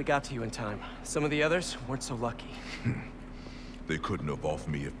 Glad we got to you in time. Some of the others weren't so lucky. They couldn't have offed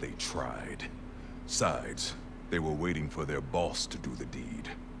me if they tried. Besides, they were waiting for their boss to do the deed.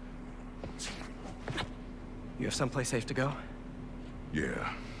 You have someplace safe to go?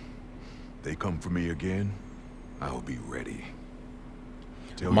 Yeah. They come for me again, I'll be ready.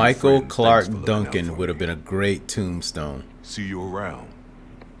 Tell Michael your friend Clark thanks for looking out Duncan for would have me. been a great tombstone. See you around,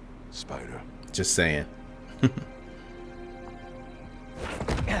 Spider. Just saying.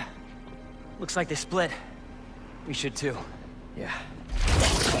 Looks like they split. We should too. Yeah.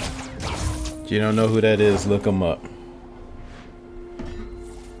 If you don't know who that is, look him up.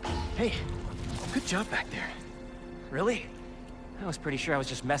 Hey, good job back there. Really? I was pretty sure I was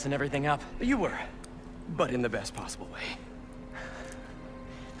just messing everything up. You were, but in the best possible way.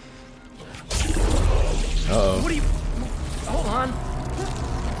 Uh-oh. What are you... Hold on.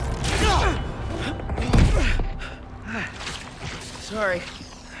 Sorry.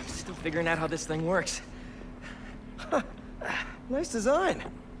 I'm still figuring out how this thing works. Nice design.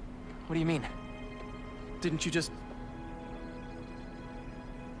 What do you mean? Didn't you just...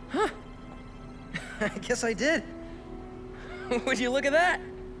 Huh? I guess I did. Would you look at that?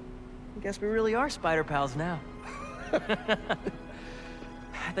 I guess we really are spider pals now. I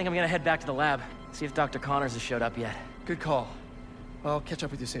think I'm gonna head back to the lab, see if Dr. Connors has showed up yet. Good call. I'll catch up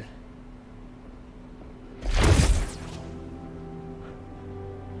with you soon.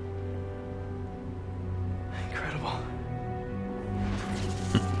 Incredible.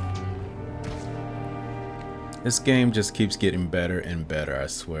 This game just keeps getting better and better, I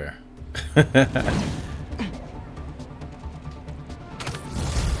swear. Better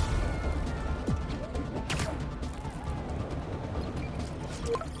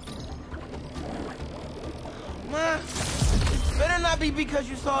not be because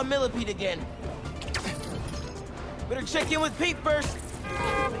you saw a millipede again. Better check in with Pete first.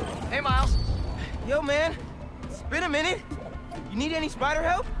 Hey, Miles. Yo, man. It's been a minute. You need any spider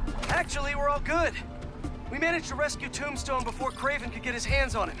help? Actually, we're all good. We managed to rescue Tombstone before Craven could get his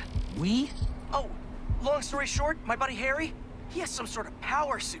hands on him. We? Oh, long story short, my buddy Harry, he has some sort of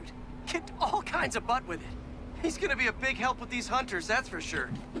power suit. Kicked all kinds of butt with it. He's gonna be a big help with these hunters, that's for sure.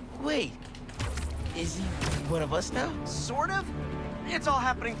 Wait. Is he one of us now? Sort of? It's all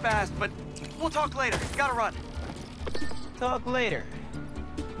happening fast, but we'll talk later. Gotta run. Talk later.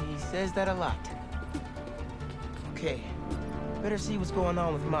 He says that a lot. Okay. Better see what's going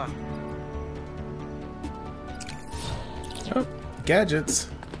on with Mom. Oh, gadgets.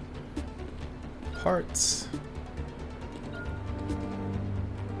 Parts.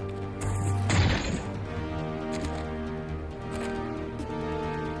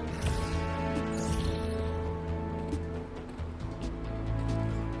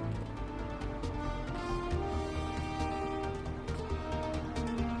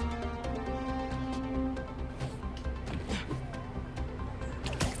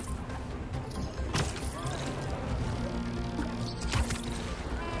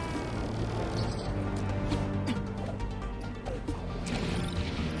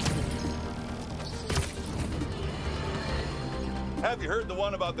 Have you heard the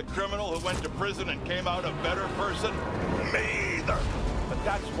one about the criminal who went to prison and came out a better person? Me either. But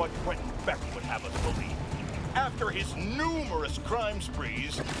that's what Quentin Beck would have us believe. After his numerous crime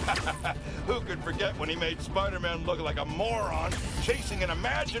sprees, who could forget when he made Spider-Man look like a moron chasing an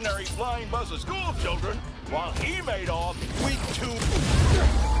imaginary flying bus of school children while he made off week 2.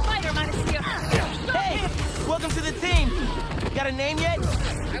 Spider-Man is here. Hey, welcome to the team. Got a name yet?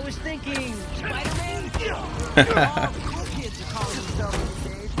 I was thinking Spider-Man? All the cool kids are calling themselves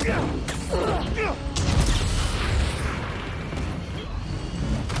these days.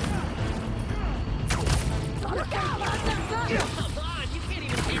 Come on, you can't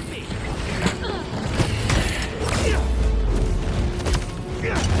even hit me.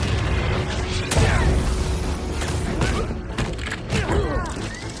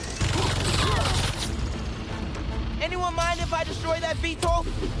 Anyone mind if I destroy that VTOL?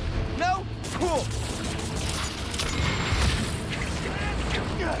 No? Cool.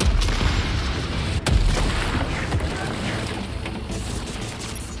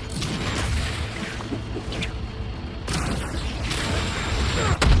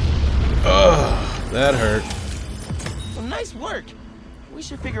 Ugh, that hurt. Well, nice work. We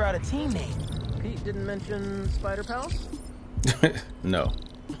should figure out a team name. Pete didn't mention Spider Pals? No.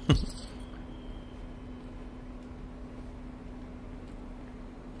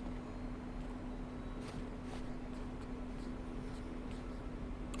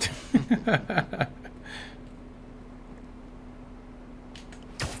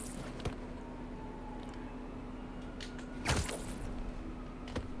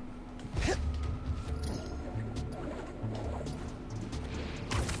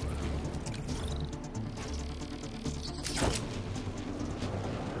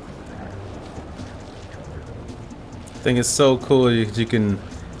 think it's so cool you can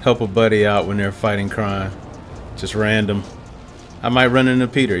help a buddy out when they're fighting crime. Just random. I might run into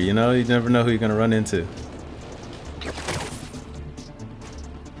Peter, you know? You never know who you're gonna run into.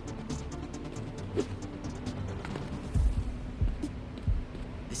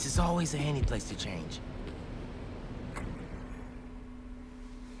 This is always a handy place to change.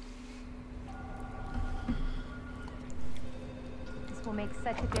 This will make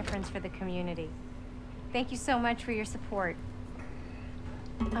such a difference for the community. Thank you so much for your support.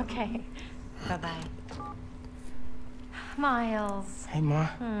 Okay. Bye-bye. Miles. Hey, Ma.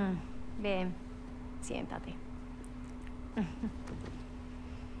 Ven. Siéntate. I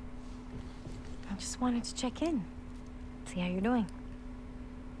just wanted to check in. See how you're doing.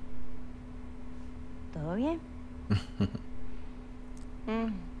 ¿Todo bien?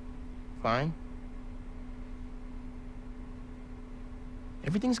 Fine.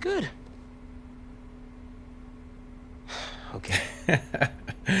 Everything's good. Okay.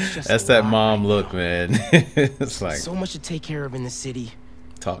 That's that mom look, man. It's like so much to take care of in the city.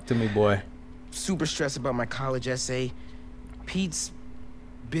 Talk to me, boy. Super stressed about my college essay. Pete's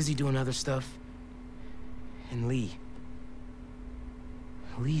busy doing other stuff. And Lee's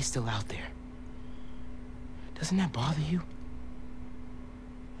still out there. Doesn't that bother you?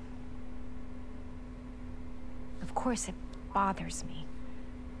 Of course it bothers me.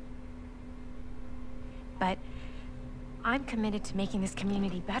 But I'm committed to making this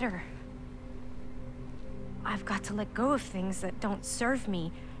community better. I've got to let go of things that don't serve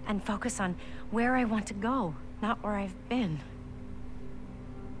me and focus on where I want to go, not where I've been.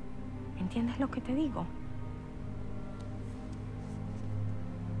 ¿Entiendes lo que te digo?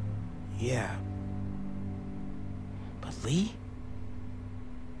 Yeah. But Lee?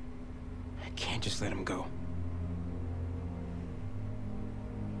 I can't just let him go.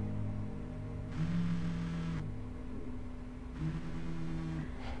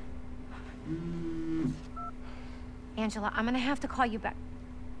 Angela, I'm gonna have to call you back.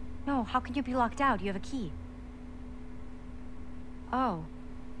 No, how can you be locked out? You have a key. Oh.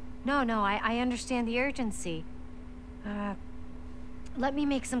 No, I understand the urgency. Let me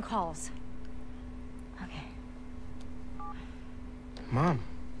make some calls. Okay. Mom,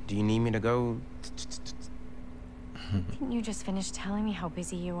 do you need me to go? Didn't you just finish telling me how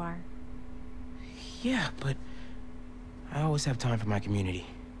busy you are? Yeah, but I always have time for my community.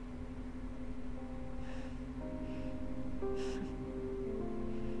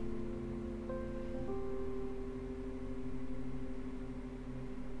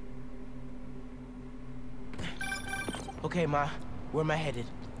 Okay, Ma. Where am I headed?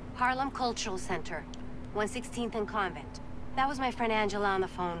 Harlem Cultural Center, 116th and Convent. That was my friend Angela on the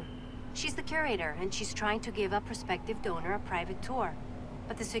phone. She's the curator, and she's trying to give a prospective donor a private tour.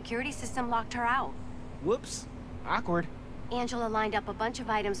 But the security system locked her out. Whoops. Awkward. Angela lined up a bunch of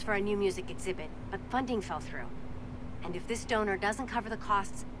items for a new music exhibit, but funding fell through. And if this donor doesn't cover the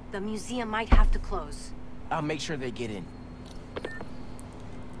costs, the museum might have to close. I'll make sure they get in.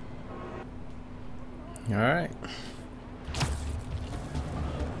 All right.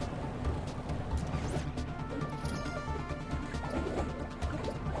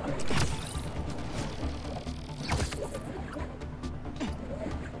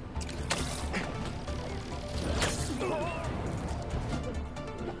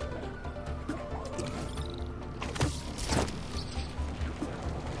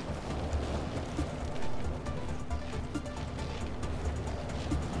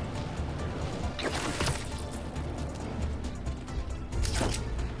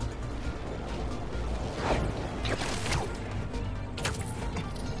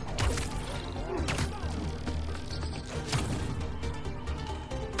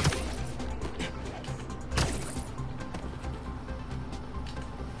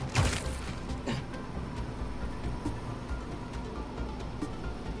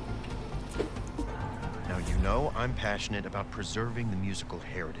 I'm passionate about preserving the musical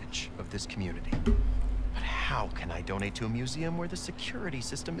heritage of this community. But how can I donate to a museum where the security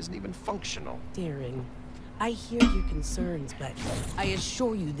system isn't even functional? Darren, I hear your concerns, but I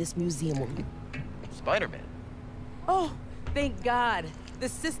assure you this museum will... Spiderman? Oh, thank God. The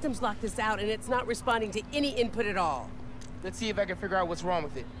system's locked us out and it's not responding to any input at all. Let's see if I can figure out what's wrong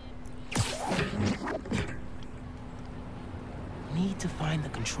with it. Need to find the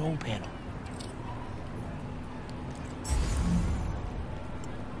control panel.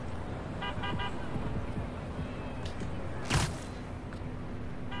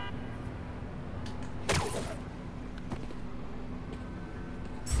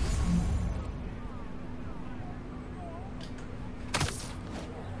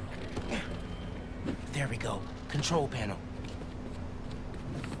 There we go. Control panel.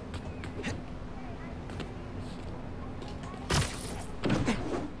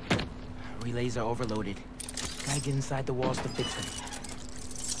 Relays are overloaded. Gotta get inside the walls to fix them.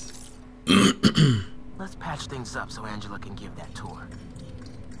 Let's patch things up so Angela can give that tour.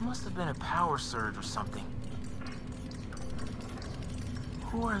 Must have been a power surge or something.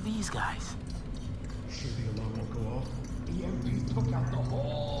 Who are these guys? Should the alarm will go off. EMP took out the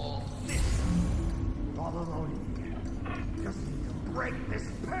whole system. All alone. Just need to break this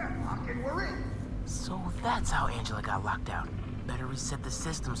padlock and we're in. So that's how Angela got locked out. Better reset the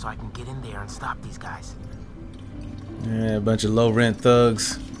system so I can get in there and stop these guys. Yeah, a bunch of low rent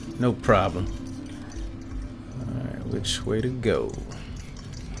thugs. No problem. Alright, which way to go?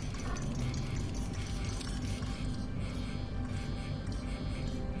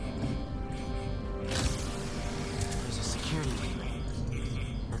 There's a security relay.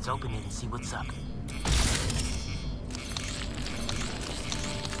 Let's open it and see what's up.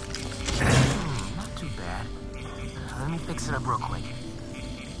 Not too bad. Let me fix it up real quick.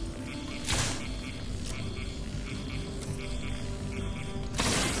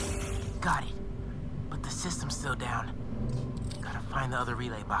 Got it. But the system's still down. Gotta find the other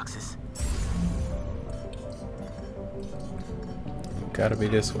relay boxes. Gotta be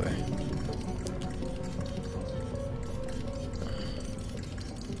this way.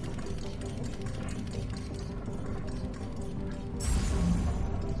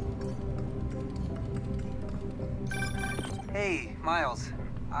 Hey, Miles.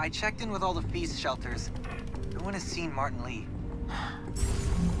 I checked in with all the feast shelters. No one has seen Martin Lee.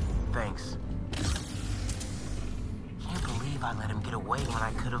 Thanks. Can't believe I let him get away when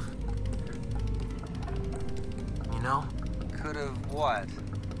I could've... You know? Could've what?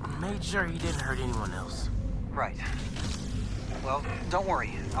 Made sure he didn't hurt anyone else. Right. Well, don't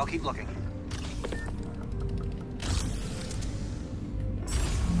worry. I'll keep looking.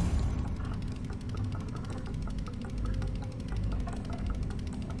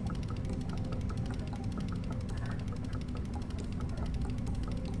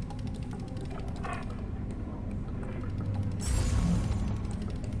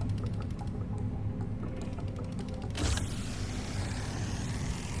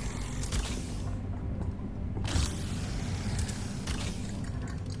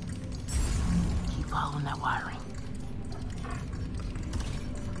 Following that wiring.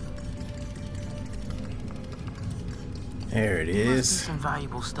 There it There must be is. some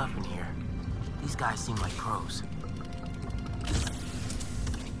valuable stuff in here. These guys seem like pros.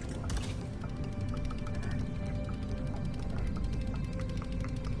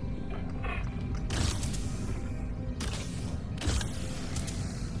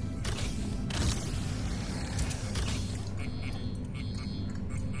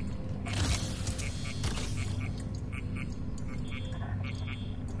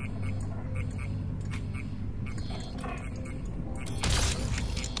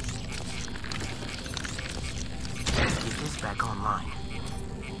 Back online.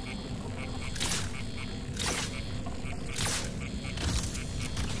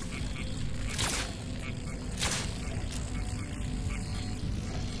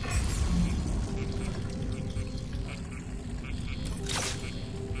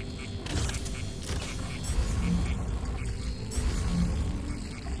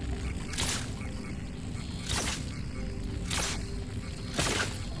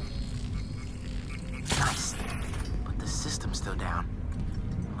 Nice. But the system's still down.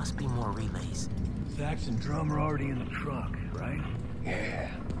 Must be more relays. Sax and drum are already in the truck, right?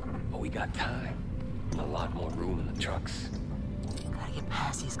 Yeah. But we got time. A lot more room in the trucks. Gotta get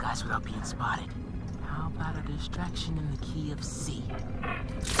past these guys without being spotted. How about a distraction in the key of C?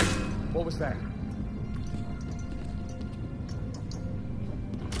 What was that?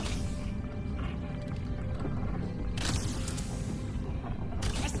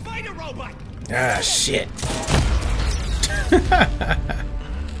 A spider robot! Ah, shit.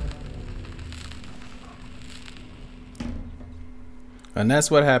 And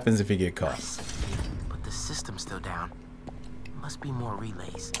that's what happens if you get caught. But the system's still down. Must be more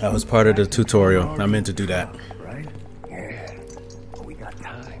relays. That was part of the tutorial. I meant to do that. Right? Yeah. But we got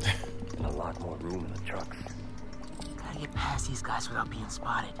time. And a lot more room in the trucks. Gotta get past these guys without being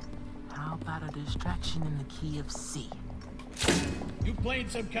spotted. How about a distraction in the key of C? You playing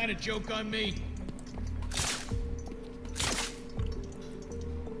some kind of joke on me?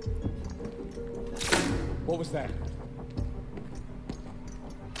 What was that?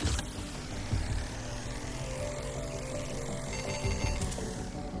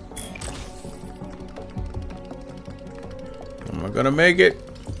 Am I gonna make it?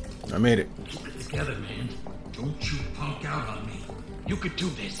 I made it. Keep it together, man. Don't you punk out on me. You could do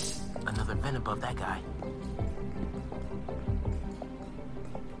this. Another vent above that guy.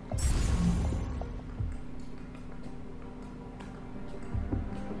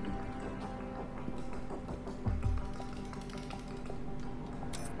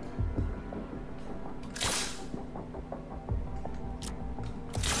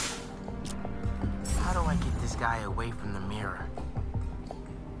 How do I get this guy away from the mirror?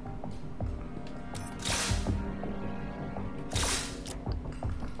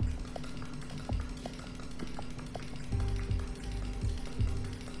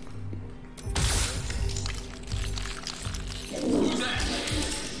 Who's that?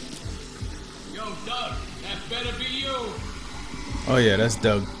 Yo, Doug, that better be you. Oh yeah, that's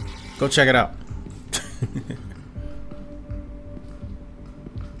Doug. Go check it out.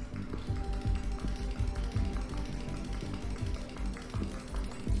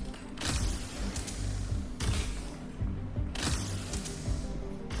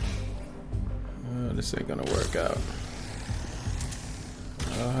 This ain't gonna work out.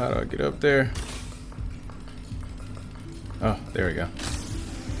 Oh, how do I get up there? Oh, there we go.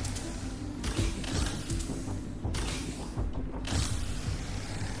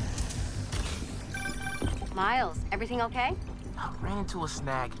 Miles, everything okay? I ran into a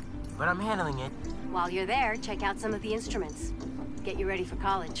snag, but I'm handling it. While you're there, check out some of the instruments. Get you ready for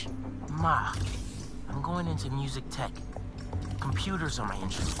college. Ma, I'm going into music tech. Computers are my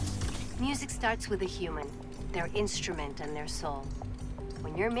interest. Music starts with a human, their instrument and their soul.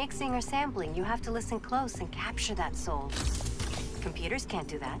 When you're mixing or sampling, you have to listen close and capture that soul. Computers can't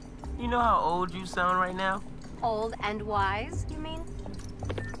do that. You know how old you sound right now? Old and wise, you mean?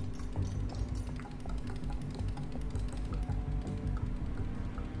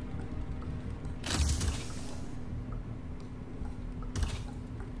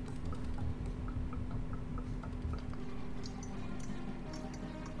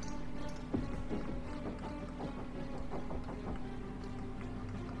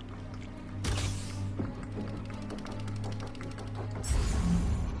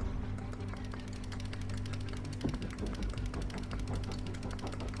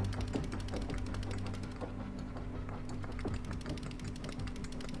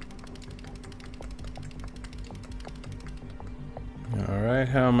 Alright,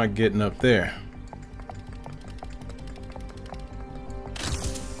 how am I getting up there?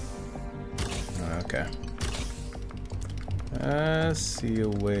 Okay. I see a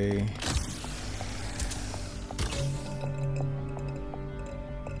way.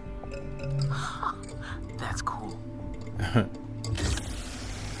 That's cool.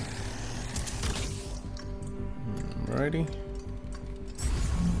 Alrighty.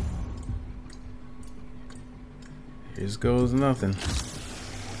 Here goes nothing.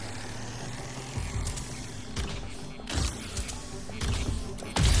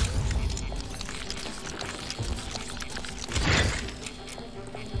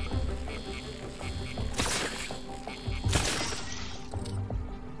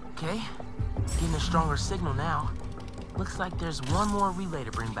 Okay, getting a stronger signal now. Looks like there's one more relay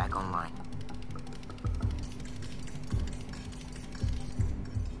to bring back online.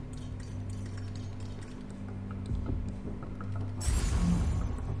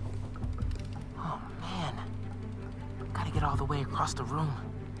 Oh man, gotta get all the way across the room.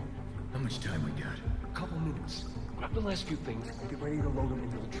 How much time we got? A couple minutes. Grab the last few things and get ready to load them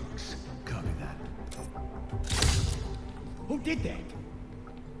into the trucks. Copy that. Who did that?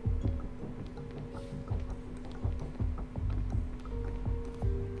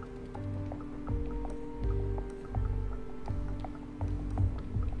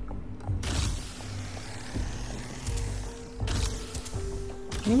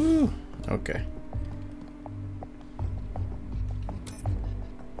 Ooh, okay.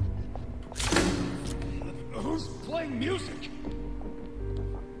 Who's playing music?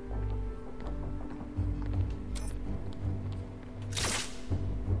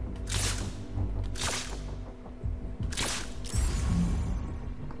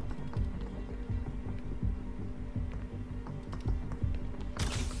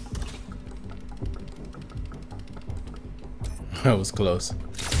 That was close.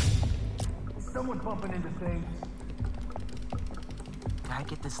 Someone bumping into things. Gotta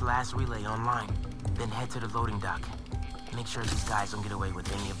get this last relay online, then head to the loading dock. Make sure these guys don't get away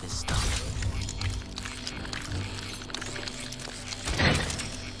with any of this stuff.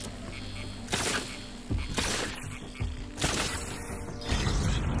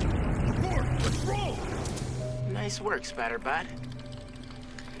 Let's roll! Nice work, Spiderbot.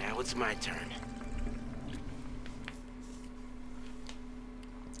 Now it's my turn.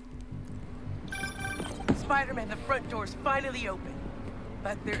 Spider-Man, the front door's finally open.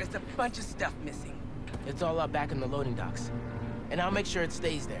 But there is a bunch of stuff missing. It's all up back in the loading docks. And I'll make sure it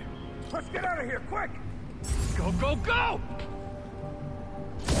stays there. Let's get out of here, quick! Go, go, go!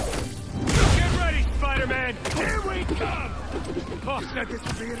 Get ready, Spider-Man! Here we come! Oh, now this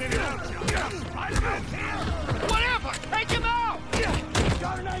will be an in and out job. Spider-Man's here! Whatever! Take him out!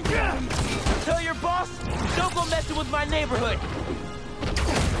 Got an idea! Tell your boss, don't go messing with my neighborhood.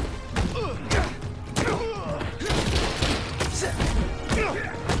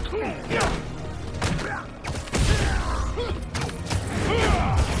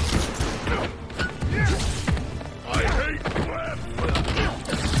 I hate web!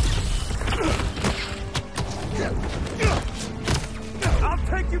 I'll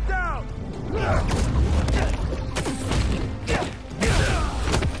take you down!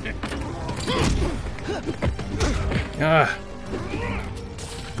 Ah.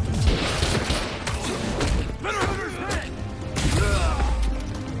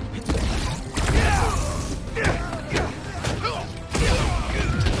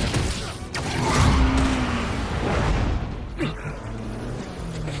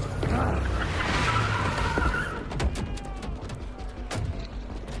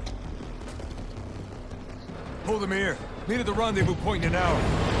 Hold him here. Meet at the rendezvous point in an hour.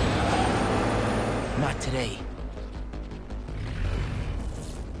 Not today.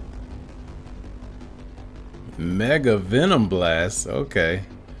 Mega Venom Blast. Okay.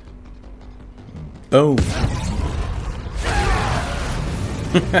 Boom.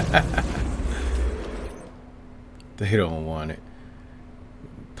 They don't want it.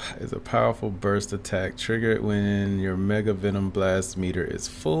 It's a powerful burst attack. Trigger it when your Mega Venom Blast meter is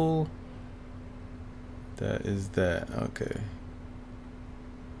full. That is that. Okay.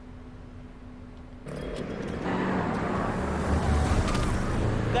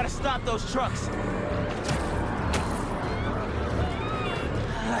 Gotta stop those trucks.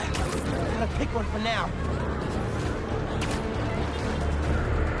 Gotta pick one for now.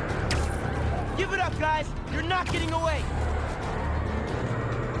 Give it up, guys. You're not getting away.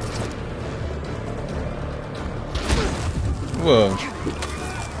 Whoa.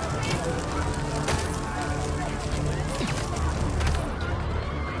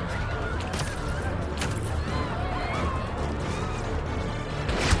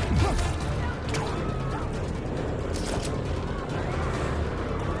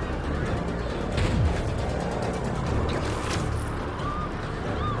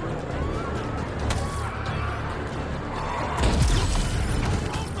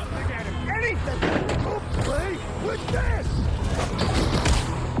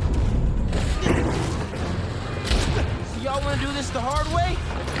 The hard way?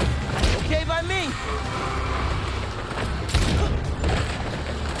 Okay by me.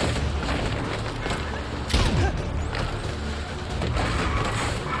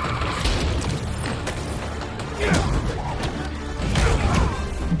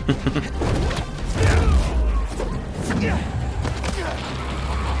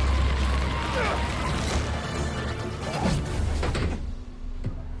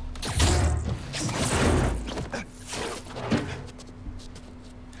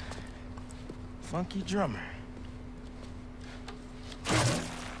 Funky drummer.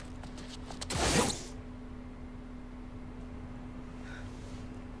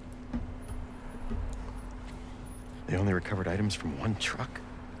 They only recovered items from one truck?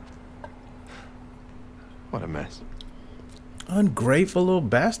 What a mess. Ungrateful little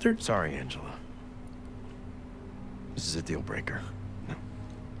bastard. Sorry, Angela. This is a deal breaker. No.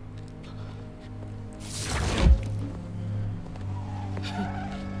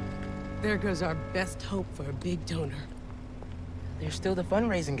 There goes our best hope for a big donor. There's still the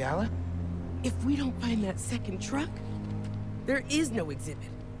fundraising gala. If we don't find that second truck, there is no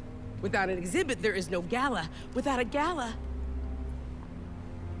exhibit. Without an exhibit, there is no gala. Without a gala,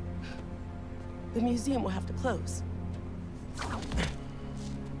 the museum will have to close.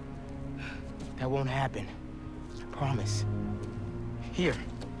 That won't happen. I promise. Here.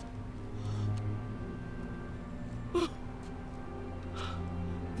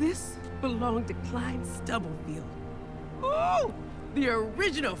 This belonged to Clyde Stubblefield. Ooh! The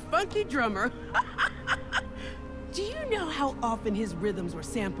original funky drummer. Do you know how often his rhythms were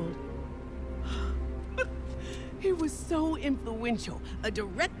sampled? He was so influential. A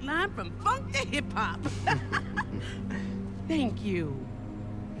direct line from funk to hip-hop. Thank you.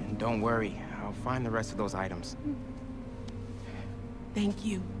 And don't worry, I'll find the rest of those items. Thank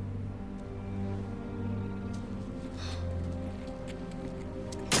you.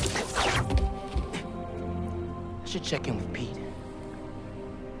 I should check in with Pete.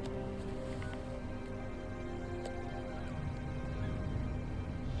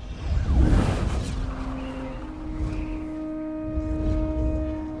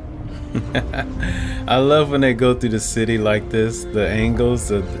 I love when they go through the city like this. The angles,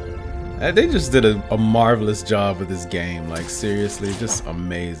 they just did a marvelous job with this game. Like seriously, just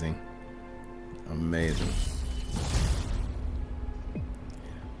amazing, amazing.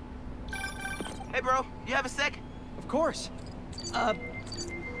 Hey, bro, you have a sec? Of course.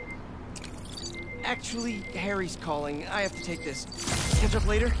 Actually, Harry's calling. I have to take this. Catch up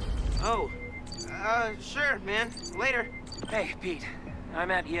later? Oh, sure, man. Later. Hey, Pete. I'm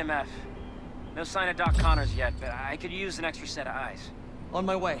at EMF. No sign of Doc Connors yet, but I could use an extra set of eyes. On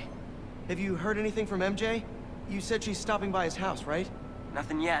my way. Have you heard anything from MJ? You said she's stopping by his house, right?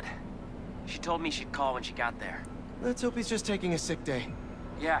 Nothing yet. She told me she'd call when she got there. Let's hope he's just taking a sick day.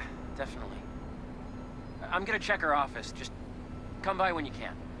 Yeah, definitely. I'm gonna check her office. Just come by when you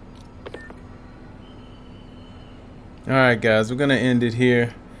can. Alright guys, we're gonna end it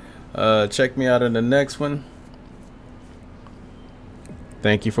here. Check me out in the next one.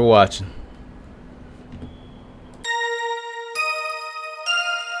 Thank you for watching.